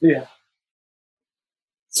mean. Yeah.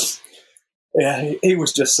 Yeah, he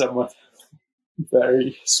was just someone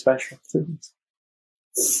very special to me.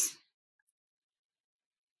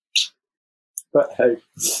 But hey,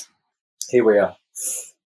 here we are.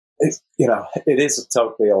 It is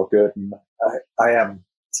totally all good, and I am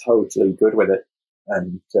totally good with it.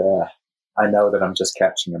 And I know that I'm just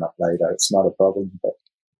catching him up later. It's not a problem, but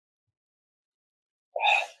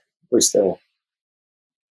we still,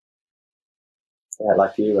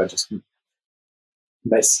 like you, I just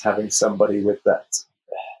miss having somebody with that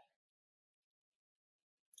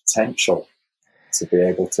potential to be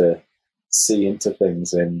able to see into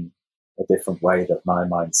things in a different way that my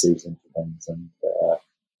mind sees into things. And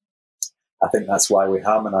I think that's why we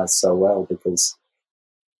harmonize so well, because,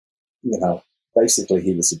 basically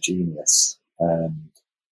he was a genius. And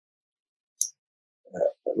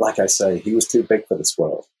like I say, he was too big for this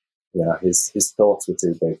world. His thoughts were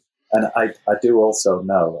too big. And I do also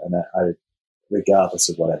know, and I, regardless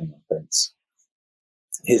of what anyone thinks,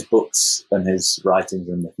 his books and his writings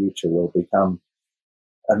in the future will become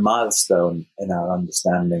a milestone in our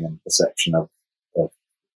understanding and perception of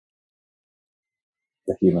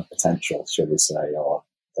the human potential, should we say, or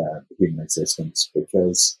human existence.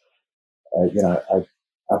 Because, I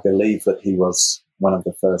believe that he was one of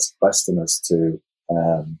the first Westerners to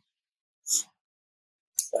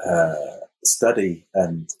study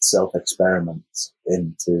and self-experiment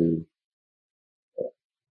into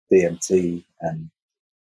DMT and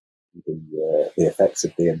the effects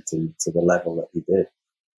of DMT to the level that he did,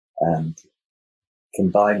 and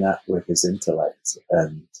combine that with his intellect,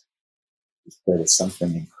 and there was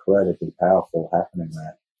something incredibly powerful happening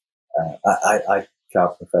there. I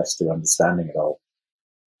can't profess to understanding it all.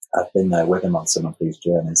 I've been there with him on some of these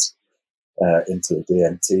journeys into the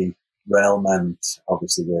DMT realm, and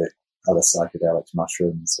obviously the other psychedelics,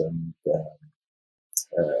 mushrooms and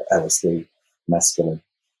LSD, mescaline,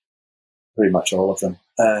 pretty much all of them.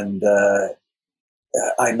 And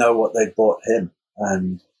I know what they brought him,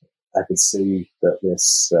 and I could see that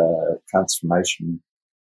this transformation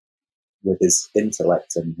with his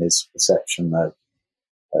intellect and his perception of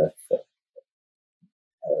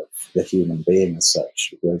the human being as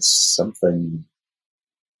such was something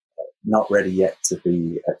not ready yet to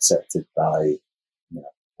be accepted by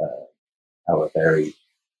our very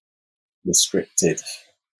restricted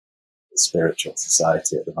spiritual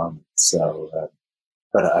society at the moment. So,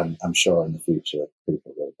 but I'm sure in the future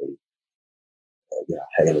people will be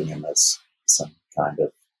hailing him as some kind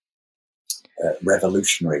of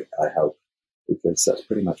revolutionary, I hope, because that's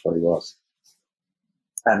pretty much what he was.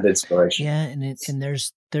 And inspiration. Yeah, and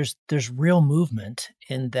there's real movement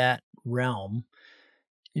in that realm,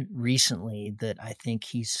 recently that I think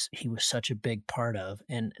he was such a big part of.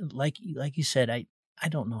 And like you said, I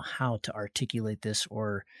don't know how to articulate this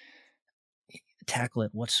or tackle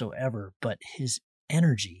it whatsoever, but his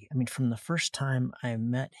energy. I mean, from the first time I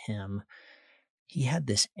met him, he had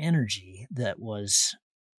this energy that was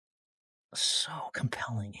so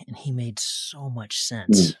compelling, and he made so much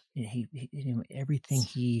sense. Everything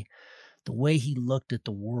the way he looked at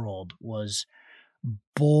the world was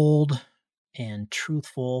bold and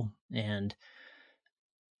truthful and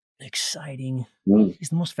exciting. He's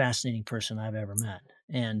the most fascinating person I've ever met.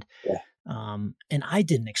 And and I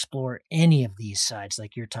didn't explore any of these sides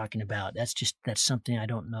like you're talking about. That's something I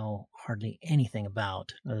don't know hardly anything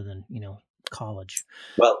about other than, college.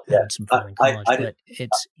 Well, yeah, Some fun in college, but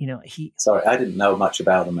it's, Sorry, I didn't know much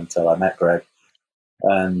about him until I met Greg,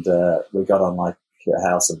 and we got on like a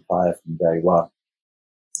house on fire from day one.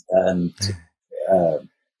 And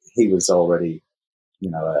he was already,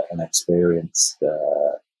 an experienced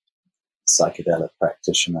psychedelic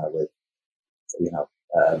practitioner with,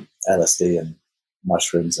 LSD and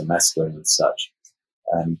mushrooms and mescaline and such.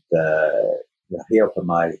 And he opened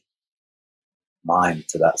my mind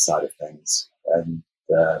to that side of things. And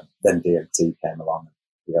then DMT came along and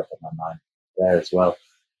he opened my mind there as well.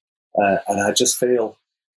 And I just feel,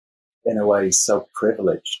 in a way, so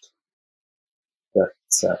privileged that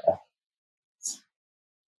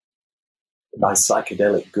my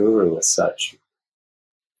psychedelic guru, as such,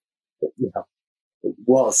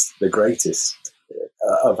 was the greatest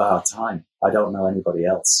of our time. I don't know anybody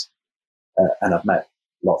else, and I've met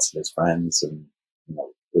lots of his friends, and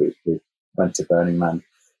we went to Burning Man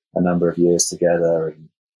a number of years together, and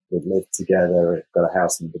we lived together. We've got a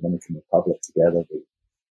house in the Dominican Republic together.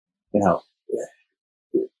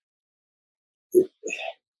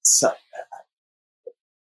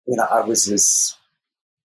 I was his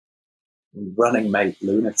running mate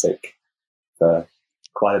lunatic for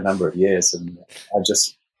quite a number of years, and I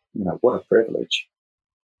just, what a privilege.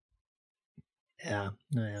 Yeah,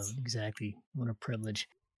 exactly. What a privilege.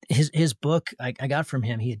 His book I got from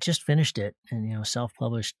him. He had just finished it, and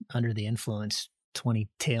self-published, Under the Influence: 20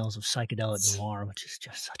 Tales of Psychedelic Noir, which is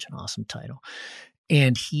just such an awesome title.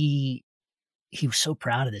 And he was so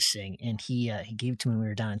proud of this thing, and he gave it to me when we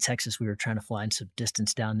were down in Texas. We were trying to fly in some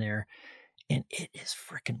distance down there, and it is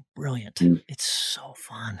freaking brilliant. It's so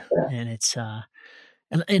fun, and it's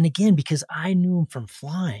and again, because I knew him from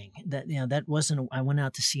flying, that wasn't. I went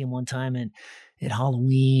out to see him one time at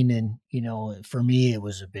Halloween, and for me it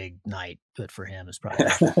was a big night, but for him it's probably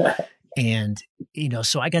different. And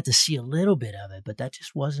so I got to see a little bit of it, but that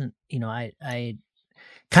just wasn't. I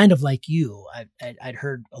kind of like you. I'd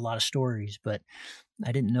heard a lot of stories, but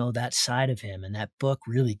I didn't know that side of him. And that book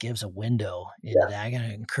really gives a window into that. I got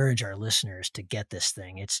to encourage our listeners to get this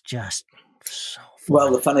thing. It's just so fun.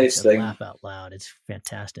 Well, the funniest thing, laugh out loud. It's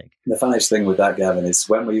fantastic. The funniest thing with that, Gavin, is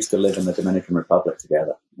when we used to live in the Dominican Republic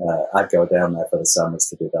together, I'd go down there for the summers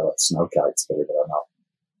to develop snow kites, believe it or not.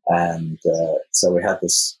 And so we've got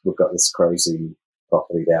this crazy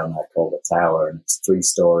property down there called the Tower, and it's 3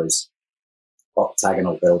 stories,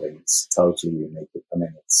 octagonal buildings, totally unique. I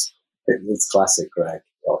mean, it's classic Greg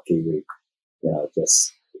or Kiwi,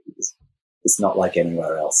 just it's not like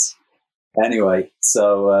anywhere else. Anyway,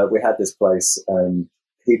 so we had this place, and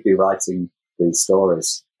he'd be writing these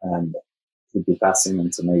stories, and he'd be passing them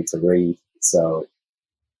to me to read. So,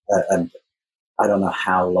 and I don't know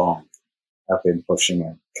how long I've been pushing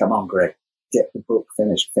him. Come on, Greg, get the book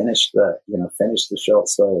finished. Finish the short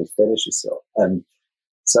stories. Finish it. And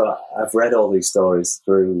so I've read all these stories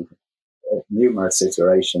through numerous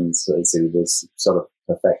iterations as he was sort of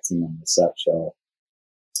perfecting them as such, or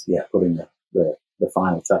putting the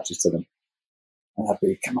final touches to them. And I'd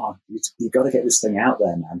be, come on, you've got to get this thing out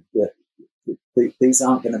there, man. These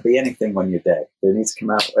aren't going to be anything when you're dead. They need to come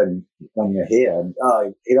out when you're here. And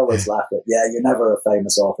he'd always laugh at, you're never a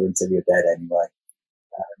famous author until you're dead anyway.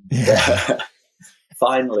 And,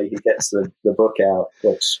 finally, he gets the book out,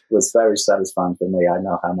 which was very satisfying for me. I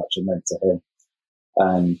know how much it meant to him.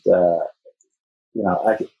 And,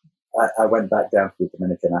 I went back down to the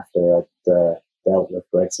Dominican after I'd dealt with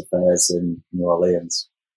Greg's affairs in New Orleans.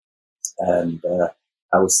 And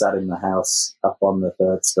I was sat in the house up on the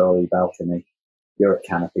 3rd story balcony. You're at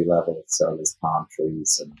canopy level, so there's palm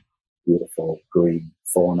trees and beautiful green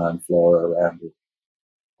fauna and flora around you.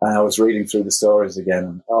 And I was reading through the stories again,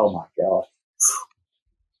 and oh my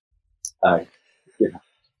God.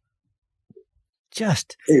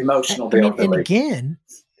 Just emotional. And again,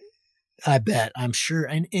 I bet, I'm sure.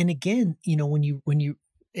 And again, when you,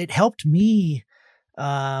 it helped me,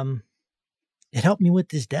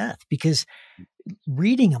 with his death, because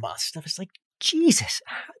reading about stuff, it's like, Jesus,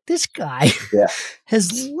 this guy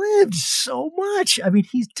has lived so much. I mean,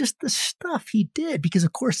 he's just the stuff he did, because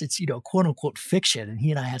of course it's, quote unquote fiction. And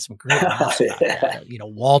he and I had some great laughs about that,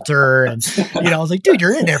 Walter. And, I was like, dude,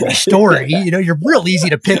 you're in every story. You're real easy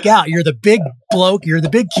to pick out. You're the big bloke. You're the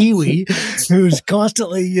big Kiwi who's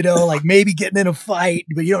constantly, like maybe getting in a fight,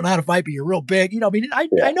 but you don't know how to fight, but you're real big.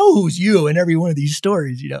 I know who's you in every one of these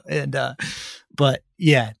stories, and, but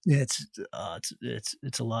yeah, it's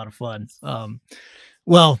a lot of fun.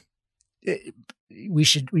 We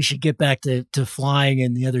should get back to flying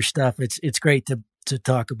and the other stuff. It's great to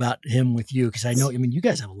talk about him with you, because I know, you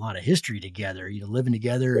guys have a lot of history together, living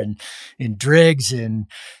together and in Driggs and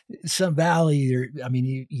Sun Valley.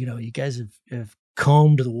 You guys have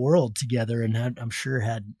combed the world together and I'm sure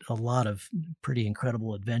had a lot of pretty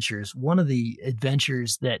incredible adventures. One of the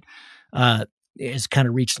adventures that, has kind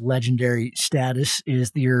of reached legendary status is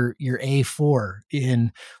your A4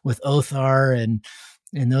 with Othar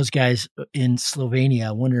and those guys in Slovenia.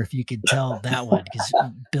 I wonder if you could tell that one, because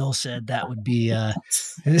Bill said that would be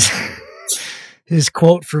his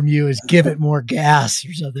quote from you is "Give it more gas"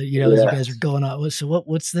 or something. As you guys are going on. So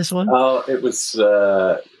what's this one? Oh, it was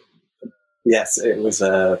yes, it was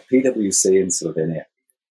PwC in Slovenia,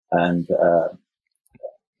 and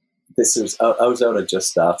this was Ozone had just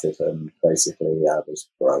started, and basically I was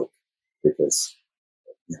broke because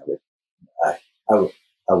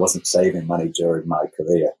I wasn't saving money during my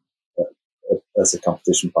career as a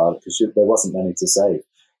competition pilot, because there wasn't any to save.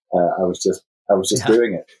 I was just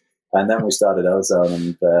doing it, and then we started Ozone,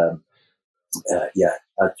 and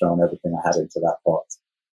I'd thrown everything I had into that pot.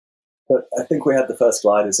 But I think we had the first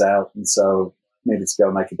gliders out, and so needed to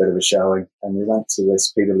go make a bit of a showing, and we went to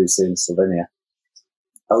this PwC in Slovenia.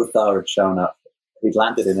 Othar had shown up. He'd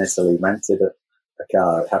landed in Italy, rented a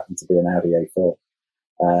car. It happened to be an Audi A4.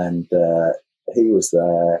 And he was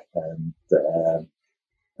there, and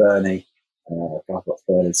Bernie, what's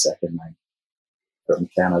Bernie's second name, from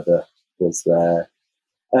Canada, was there,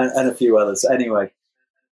 and a few others. Anyway,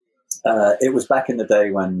 it was back in the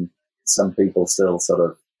day when some people still sort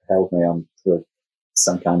of held me on with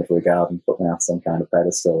some kind of regard and put me on some kind of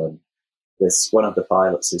pedestal. And one of the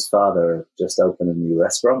pilots, his father, had just opened a new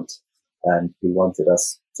restaurant, and he wanted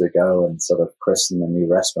us to go and sort of christen the new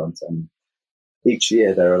restaurant. And each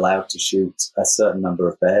year they're allowed to shoot a certain number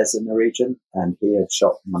of bears in the region, and he had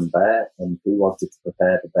shot one bear, and he wanted to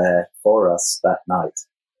prepare the bear for us that night.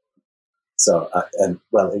 So, it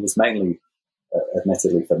was mainly,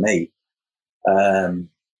 admittedly, for me.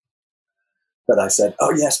 But I said,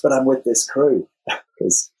 "Oh yes, but I'm with this crew,"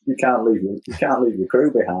 because you can't leave your crew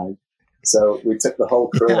behind. So we took the whole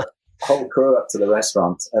crew up to the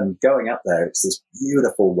restaurant, and going up there, it's this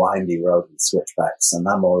beautiful windy road with switchbacks, and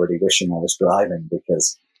I'm already wishing I was driving but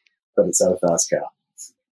it's Othar's car.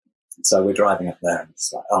 So we're driving up there, and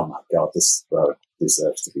it's like, oh my God, this road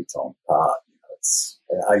deserves to be torn apart.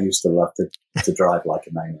 I used to love to drive like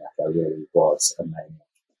a maniac. I really was a maniac.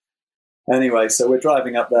 Anyway, so we're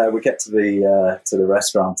driving up there. We get to the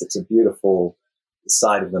restaurant. It's a beautiful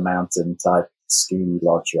side of the mountain type ski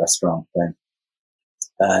lodge restaurant thing.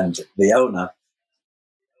 And the owner,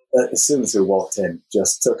 as soon as we walked in,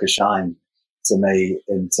 just took a shine to me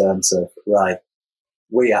in terms of, right,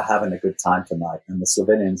 we are having a good time tonight, and the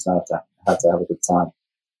Slovenians had to have a good time.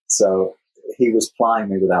 So he was plying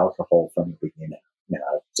me with alcohol from the beginning,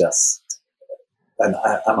 and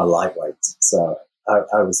I'm a lightweight, so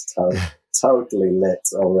I was totally lit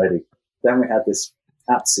already. Then we had this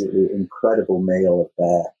absolutely incredible meal of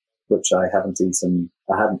bear, which I hadn't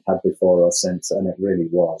had before or since, and it really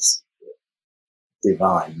was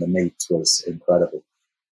divine. The meat was incredible.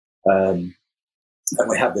 And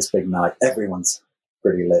we had this big night. Everyone's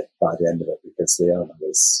pretty lit by the end of it, because the owner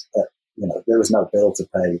was, there was no bill to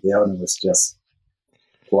pay. The owner was just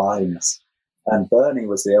flying us. And Bernie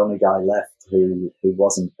was the only guy left who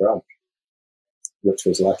wasn't drunk, which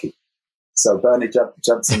was lucky. So Bernie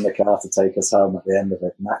jumps in the car to take us home at the end of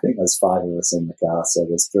it. And I think there's 5 of us in the car. So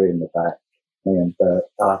there's 3 in the back. Me and Bert,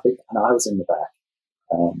 I was in the back.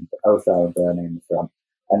 Othar and Bernie in the front.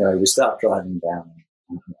 Anyway, we start driving down. And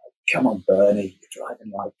I'm like, come on, Bernie, you're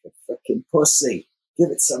driving like a freaking pussy. Give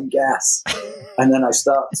it some gas. And then I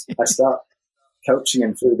start coaching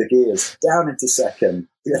him through the gears, down into second,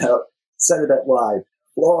 set it up wide,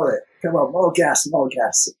 floor it. Come on, more gas, more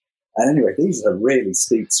gas. And anyway, these are really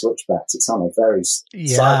steep switchbacks. It's on a very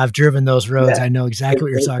I've driven those roads. Yeah. I know exactly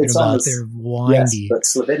what you're talking about. They're windy. Yes, but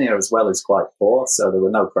Slovenia as well is quite poor, so there were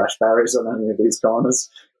no crash barriers on any of these corners.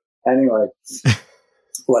 Anyway,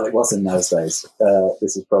 well, it was in those days.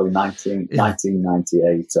 This is probably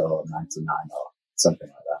 1998 or 99 or something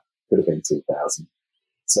like that. Could have been 2000.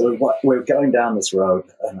 So we're going down this road,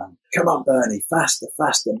 and come on, Bernie, faster,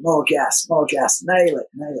 faster, more gas, nail it,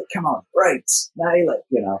 come on, brakes, nail it,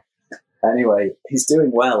 Anyway, he's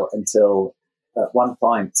doing well until at one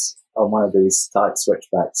point on one of these tight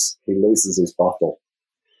switchbacks, he loses his bottle.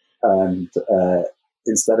 And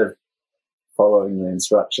instead of following the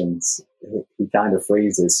instructions, he kind of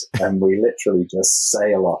freezes, and we literally just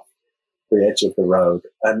sail off the edge of the road.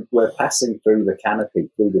 And we're passing through the canopy,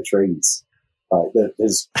 through the trees.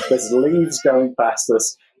 There's leaves going past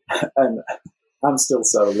us, and I'm still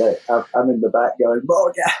so lit. I'm in the back going,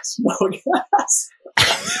 more gas.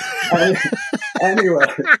 Anyway,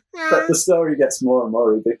 but the story gets more and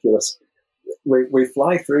more ridiculous. We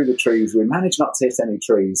fly through the trees. We manage not to hit any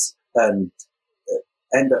trees and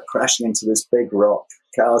end up crashing into this big rock.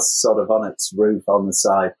 Car's sort of on its roof on the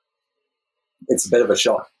side. It's a bit of a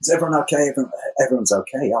shock. Is everyone okay? Everyone's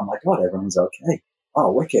okay. Oh my God, everyone's okay.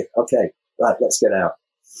 Oh, wicked. Okay, right, let's get out.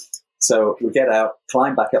 So we get out,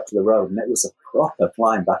 climb back up to the road, and it was a proper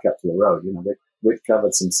climb back up to the road. We'd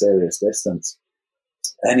covered some serious distance.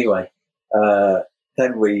 Anyway,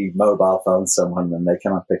 then we mobile phone someone, and they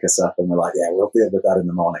come and pick us up, and we're like, yeah, we'll deal with that in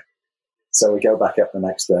the morning. So we go back up the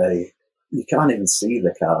next day. You can't even see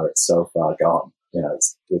the car. It's so far gone.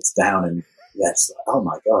 It's down, and yes, oh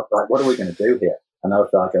my God, right, what are we going to do here? And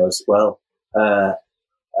Othar goes, well, I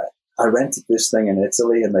rented this thing in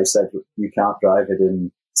Italy, and they said you can't drive it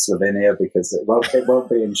in Slovenia because it won't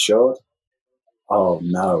be insured. Oh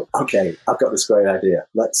no. Okay, I've got this great idea.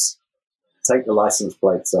 Let's take the license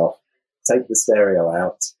plates off, take the stereo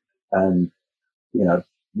out, and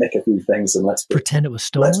nick a few things, and let's pretend it was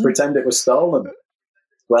stolen. Let's pretend it was stolen.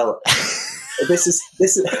 Well, this is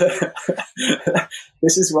this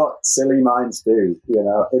is what silly minds do.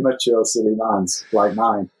 Immature silly minds like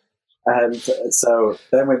mine. And so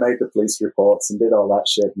then we made the police reports and did all that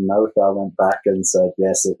shit. And Othar went back and said,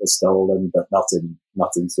 yes, it was stolen, but not in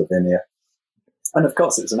Slovenia. And of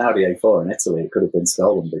course, it's an Audi A4 in Italy. It could have been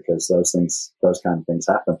stolen because those kind of things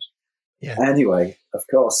happen. Yeah. Anyway, of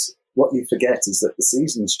course, what you forget is that the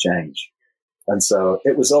seasons change. And so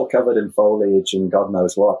it was all covered in foliage and God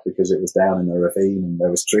knows what, because it was down in a ravine and there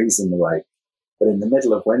was trees in the way. But in the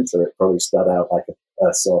middle of winter, it probably stood out like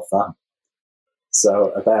a sore thumb.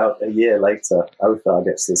 So about a year later, Othar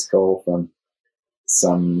gets this call from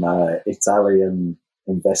some Italian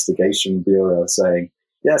investigation bureau saying,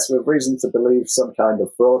 yes, we have reason to believe some kind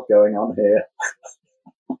of fraud going on here.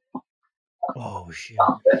 Oh, shit.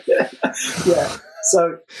 Yeah.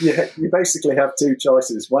 So you basically have two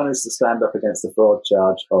choices. One is to stand up against the fraud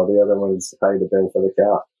charge, or the other one is to pay the bill for the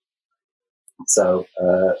car. So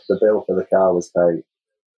the bill for the car was paid.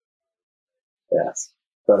 Yes.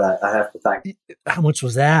 But I have to thank... How much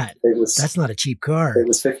was that? That's not a cheap car. It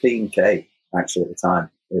was $15,000 actually at the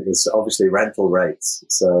time. It was obviously rental rates,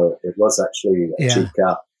 so it was actually a cheap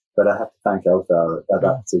car. But I have to thank Othar at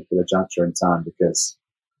that particular juncture in time, because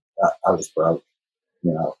I was broke.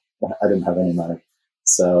 I didn't have any money.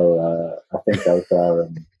 So I think Othar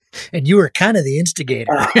and you were kind of the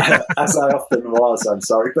instigator, as I often was. I'm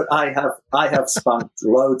sorry, but I have spent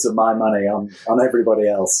loads of my money on everybody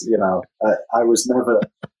else. I was never.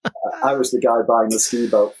 I was the guy buying the ski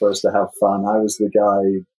boat for us to have fun. I was the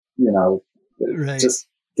guy, right. Just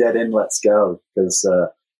get in, let's go, because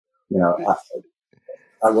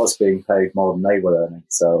I was being paid more than they were earning.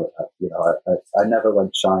 So I never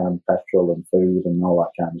went shy on petrol and food and all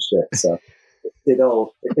that kind of shit. So. It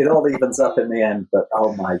all evens up in the end, but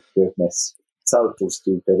oh my goodness, total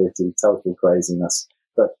stupidity, total craziness.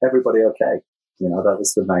 But everybody okay? That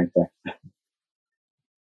was the main thing.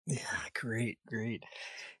 Yeah, great.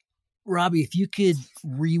 Robbie, if you could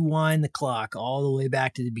rewind the clock all the way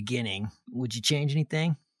back to the beginning, would you change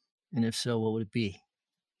anything? And if so, what would it be?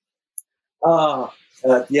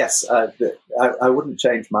 Yes, I wouldn't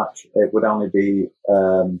change much. It would only be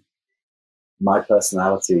my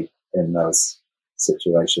personality in those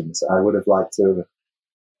situations. I would have liked to.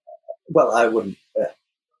 Well, I wouldn't.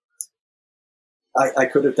 I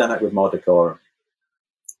could have done it with more decorum.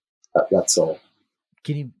 That's all.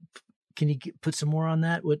 Can you put some more on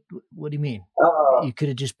that? What do you mean? You could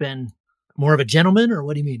have just been more of a gentleman, or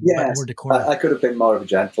what do you mean? Yes, more decorum? I could have been more of a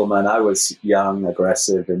gentleman. I was young,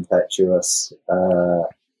 aggressive, impetuous. The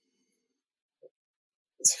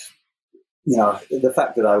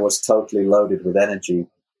fact that I was totally loaded with energy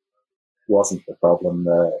wasn't the problem.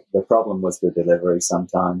 The problem was the delivery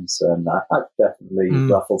sometimes, and I've definitely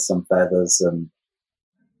ruffled some feathers and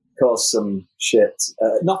caused some shit.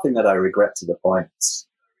 Nothing that I regret to the point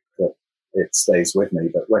that it stays with me.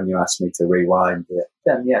 But when you ask me to rewind it,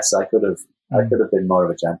 then yes, I could have been more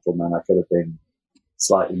of a gentleman. I could have been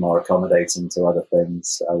slightly more accommodating to other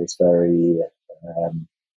things. I was very um,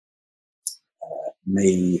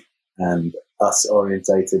 me and us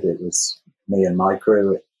orientated. It was me and my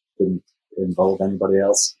crew. It didn't involve anybody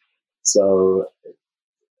else. So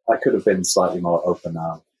I could have been slightly more open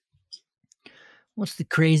now. What's the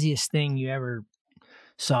craziest thing you ever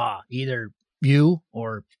saw, either you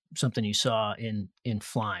or something you saw in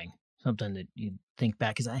flying? Something that you think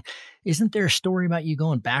back, isn't there a story about you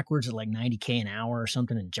going backwards at like 90K an hour or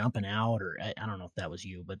something and jumping out? Or I don't know if that was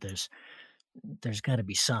you, but there's got to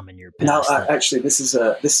be some in your past. No, actually, this is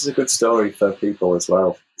a good story for people as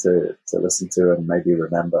well to listen to and maybe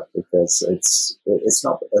remember, because it's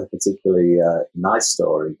not a particularly nice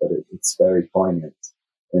story, but it's very poignant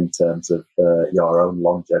in terms of your own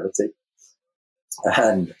longevity.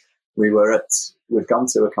 And we'd gone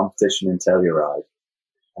to a competition in Telluride.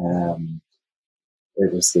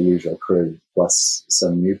 It was the usual crew plus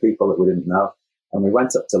some new people that we didn't know, and we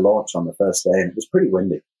went up to launch on the first day, and it was pretty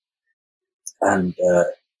windy. And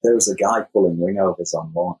there was a guy pulling wingovers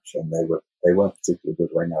on launch, and they weren't particularly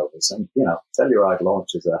good wingovers. And Telluride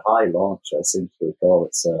launch is a high launch. I seem to recall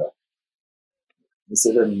is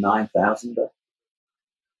it a 9,000er?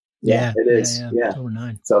 Yeah, it is. Yeah, it's over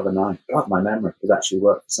 9. It's over 9. God, my memory could actually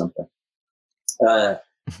work for something.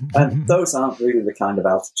 And those aren't really the kind of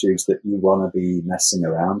altitudes that you want to be messing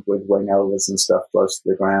around with wingovers and stuff close to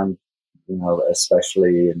the ground,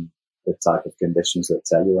 especially in the type of conditions that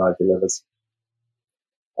Telluride delivers.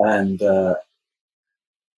 And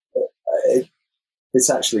it's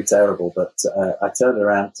actually terrible, but I turned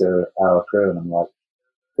around to our crew and I'm like,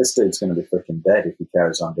 this dude's going to be freaking dead if he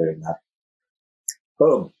carries on doing that.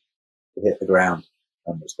 Boom. He hit the ground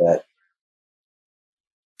and was dead.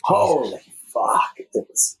 Holy fuck. It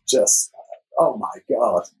was just, oh my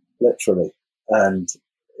God, literally. And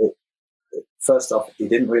first off, he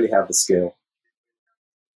didn't really have the skill.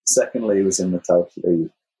 Secondly, he was in the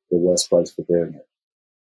worst place for doing it.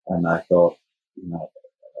 And I thought,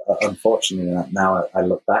 unfortunately, now I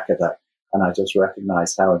look back at that and I just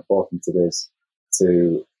recognize how important it is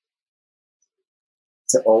to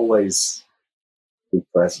always be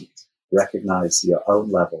present, recognize your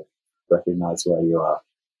own level, recognize where you are,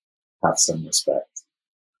 have some respect.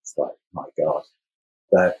 It's like, my God,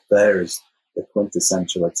 there is the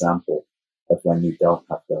quintessential example of when you don't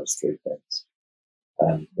have those three things.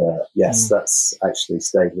 And yes, that's actually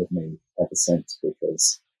stayed with me ever since,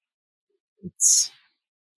 because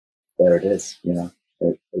there it is,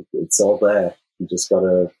 it's all there. You just got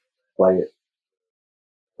to play it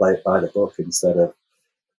by the book instead of,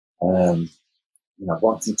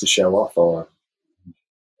 wanting to show off or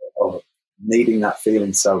needing that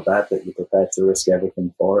feeling so bad that you're prepared to risk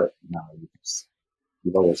everything for it. No,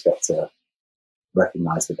 you've always got to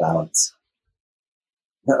recognize the balance.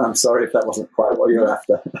 I'm sorry if that wasn't quite what you're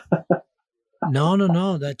after.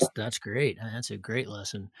 No. That's great. That's a great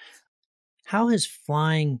lesson. How has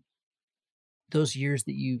flying, those years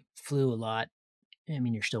that you flew a lot, I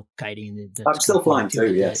mean, you're still kiting. I'm still flying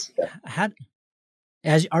too, yes.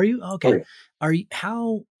 Are you? Okay. Oh, yeah. Are you,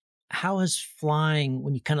 how has flying,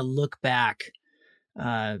 when you kind of look back,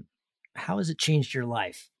 how has it changed your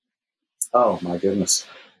life? Oh my goodness.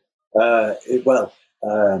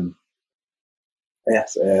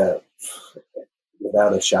 Yes,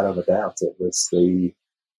 without a shadow of a doubt, it was the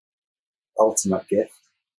ultimate gift.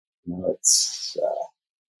 It's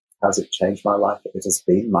has it changed my life? It has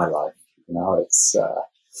been my life. It's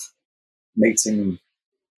meeting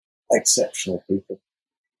exceptional people,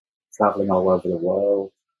 traveling all over the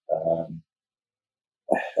world,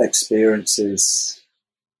 experiences,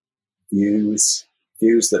 views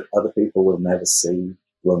that other people will never see,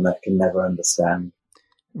 can never understand.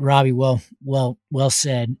 Robbie, well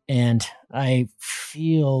said. And I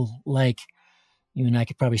feel like you and I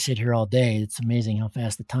could probably sit here all day. It's amazing how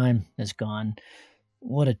fast the time has gone.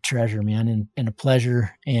 What a treasure, man, and a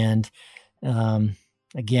pleasure. And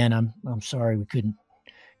again, I'm sorry we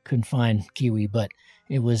couldn't find Kiwi, but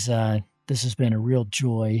it was this has been a real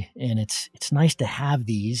joy, and it's nice to have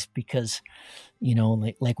these because,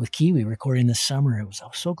 like with Kiwi recording this summer, I was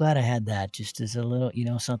so glad I had that just as a little,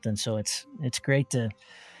 something. So it's great to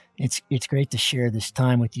share this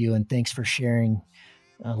time with you, and thanks for sharing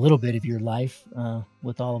a little bit of your life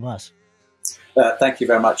with all of us. Thank you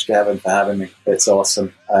very much, Gavin, for having me. It's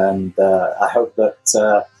awesome, and I hope that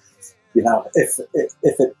if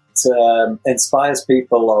it inspires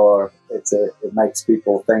people or it makes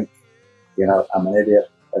people think, I'm an idiot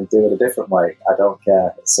and do it a different way. I don't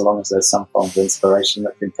care. So long as there's some form of inspiration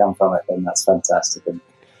that can come from it, then that's fantastic. And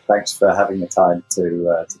thanks for having the time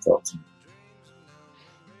to talk to me.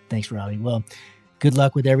 Thanks, Robbie. Well, good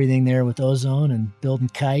luck with everything there with Ozone and building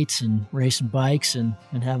kites and racing bikes and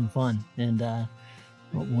having fun. And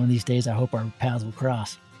one of these days, I hope our paths will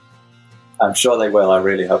cross. I'm sure they will. I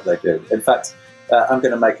really hope they do. In fact, I'm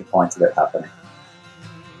going to make a point of it happening.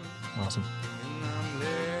 Awesome.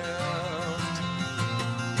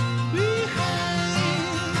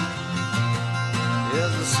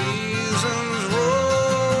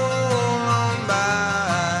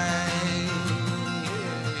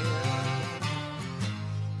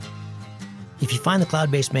 If you find the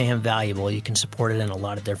Cloud-Based Mayhem valuable, you can support it in a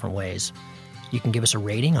lot of different ways. You can give us a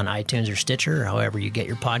rating on iTunes or Stitcher, or however you get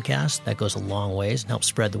your podcast. That goes a long ways and helps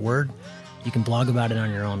spread the word. You can blog about it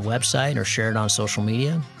on your own website or share it on social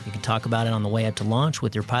media. You can talk about it on the way up to launch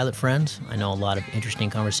with your pilot friends. I know a lot of interesting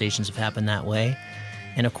conversations have happened that way.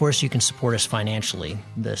 And of course, you can support us financially.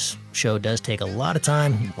 This show does take a lot of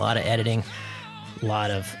time, a lot of editing, a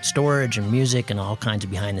lot of storage and music and all kinds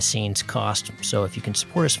of behind-the-scenes cost. So if you can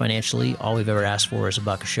support us financially, all we've ever asked for is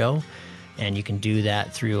 $1 a show. And you can do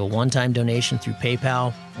that through a one-time donation through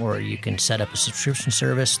PayPal, or you can set up a subscription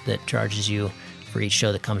service that charges you for each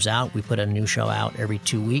show that comes out. We put a new show out every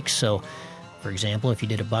 2 weeks. So, for example, if you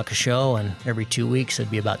did $1 a show and every 2 weeks,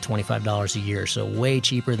 it'd be about $25 a year. So way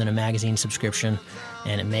cheaper than a magazine subscription,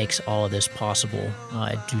 and it makes all of this possible.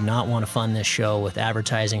 I do not want to fund this show with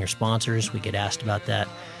advertising or sponsors. We get asked about that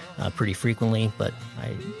pretty frequently, but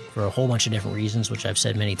for a whole bunch of different reasons, which I've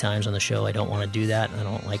said many times on the show, I don't want to do that. I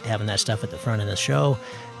don't like having that stuff at the front of the show.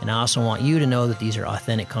 And I also want you to know that these are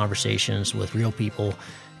authentic conversations with real people,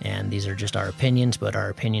 and these are just our opinions, but our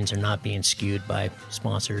opinions are not being skewed by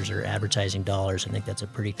sponsors or advertising dollars. I think that's a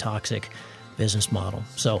pretty toxic business model.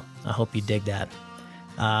 So I hope you dig that.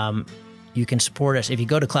 You can support us. If you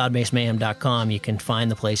go to cloudbasedmayhem.com, you can find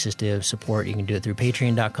the places to support. You can do it through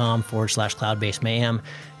patreon.com/cloudbasedmayhem.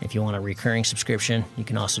 If you want a recurring subscription, you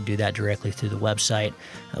can also do that directly through the website.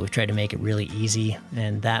 We've tried to make it really easy,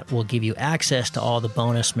 and that will give you access to all the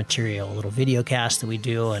bonus material, little video casts that we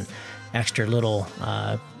do and extra little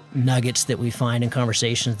nuggets that we find in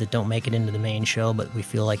conversations that don't make it into the main show, but we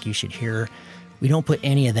feel like you should hear. We don't put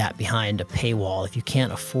any of that behind a paywall. If you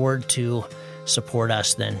can't afford to support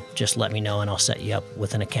us, then just let me know and I'll set you up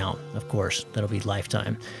with an account. Of course, that'll be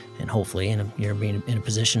lifetime, and hopefully you're being in a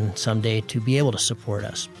position someday to be able to support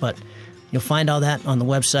us. But you'll find all that on the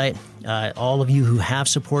website. All of you who have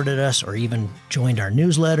supported us or even joined our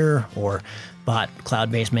newsletter or bought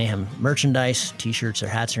Cloud-Based Mayhem merchandise, t-shirts or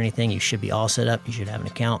hats or anything, you should be all set up. You should have an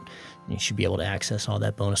account, and you should be able to access all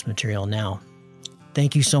that bonus material now.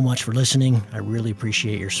 Thank you so much for listening. I really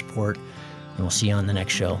appreciate your support, and we'll see you on the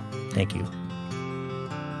next show. Thank you.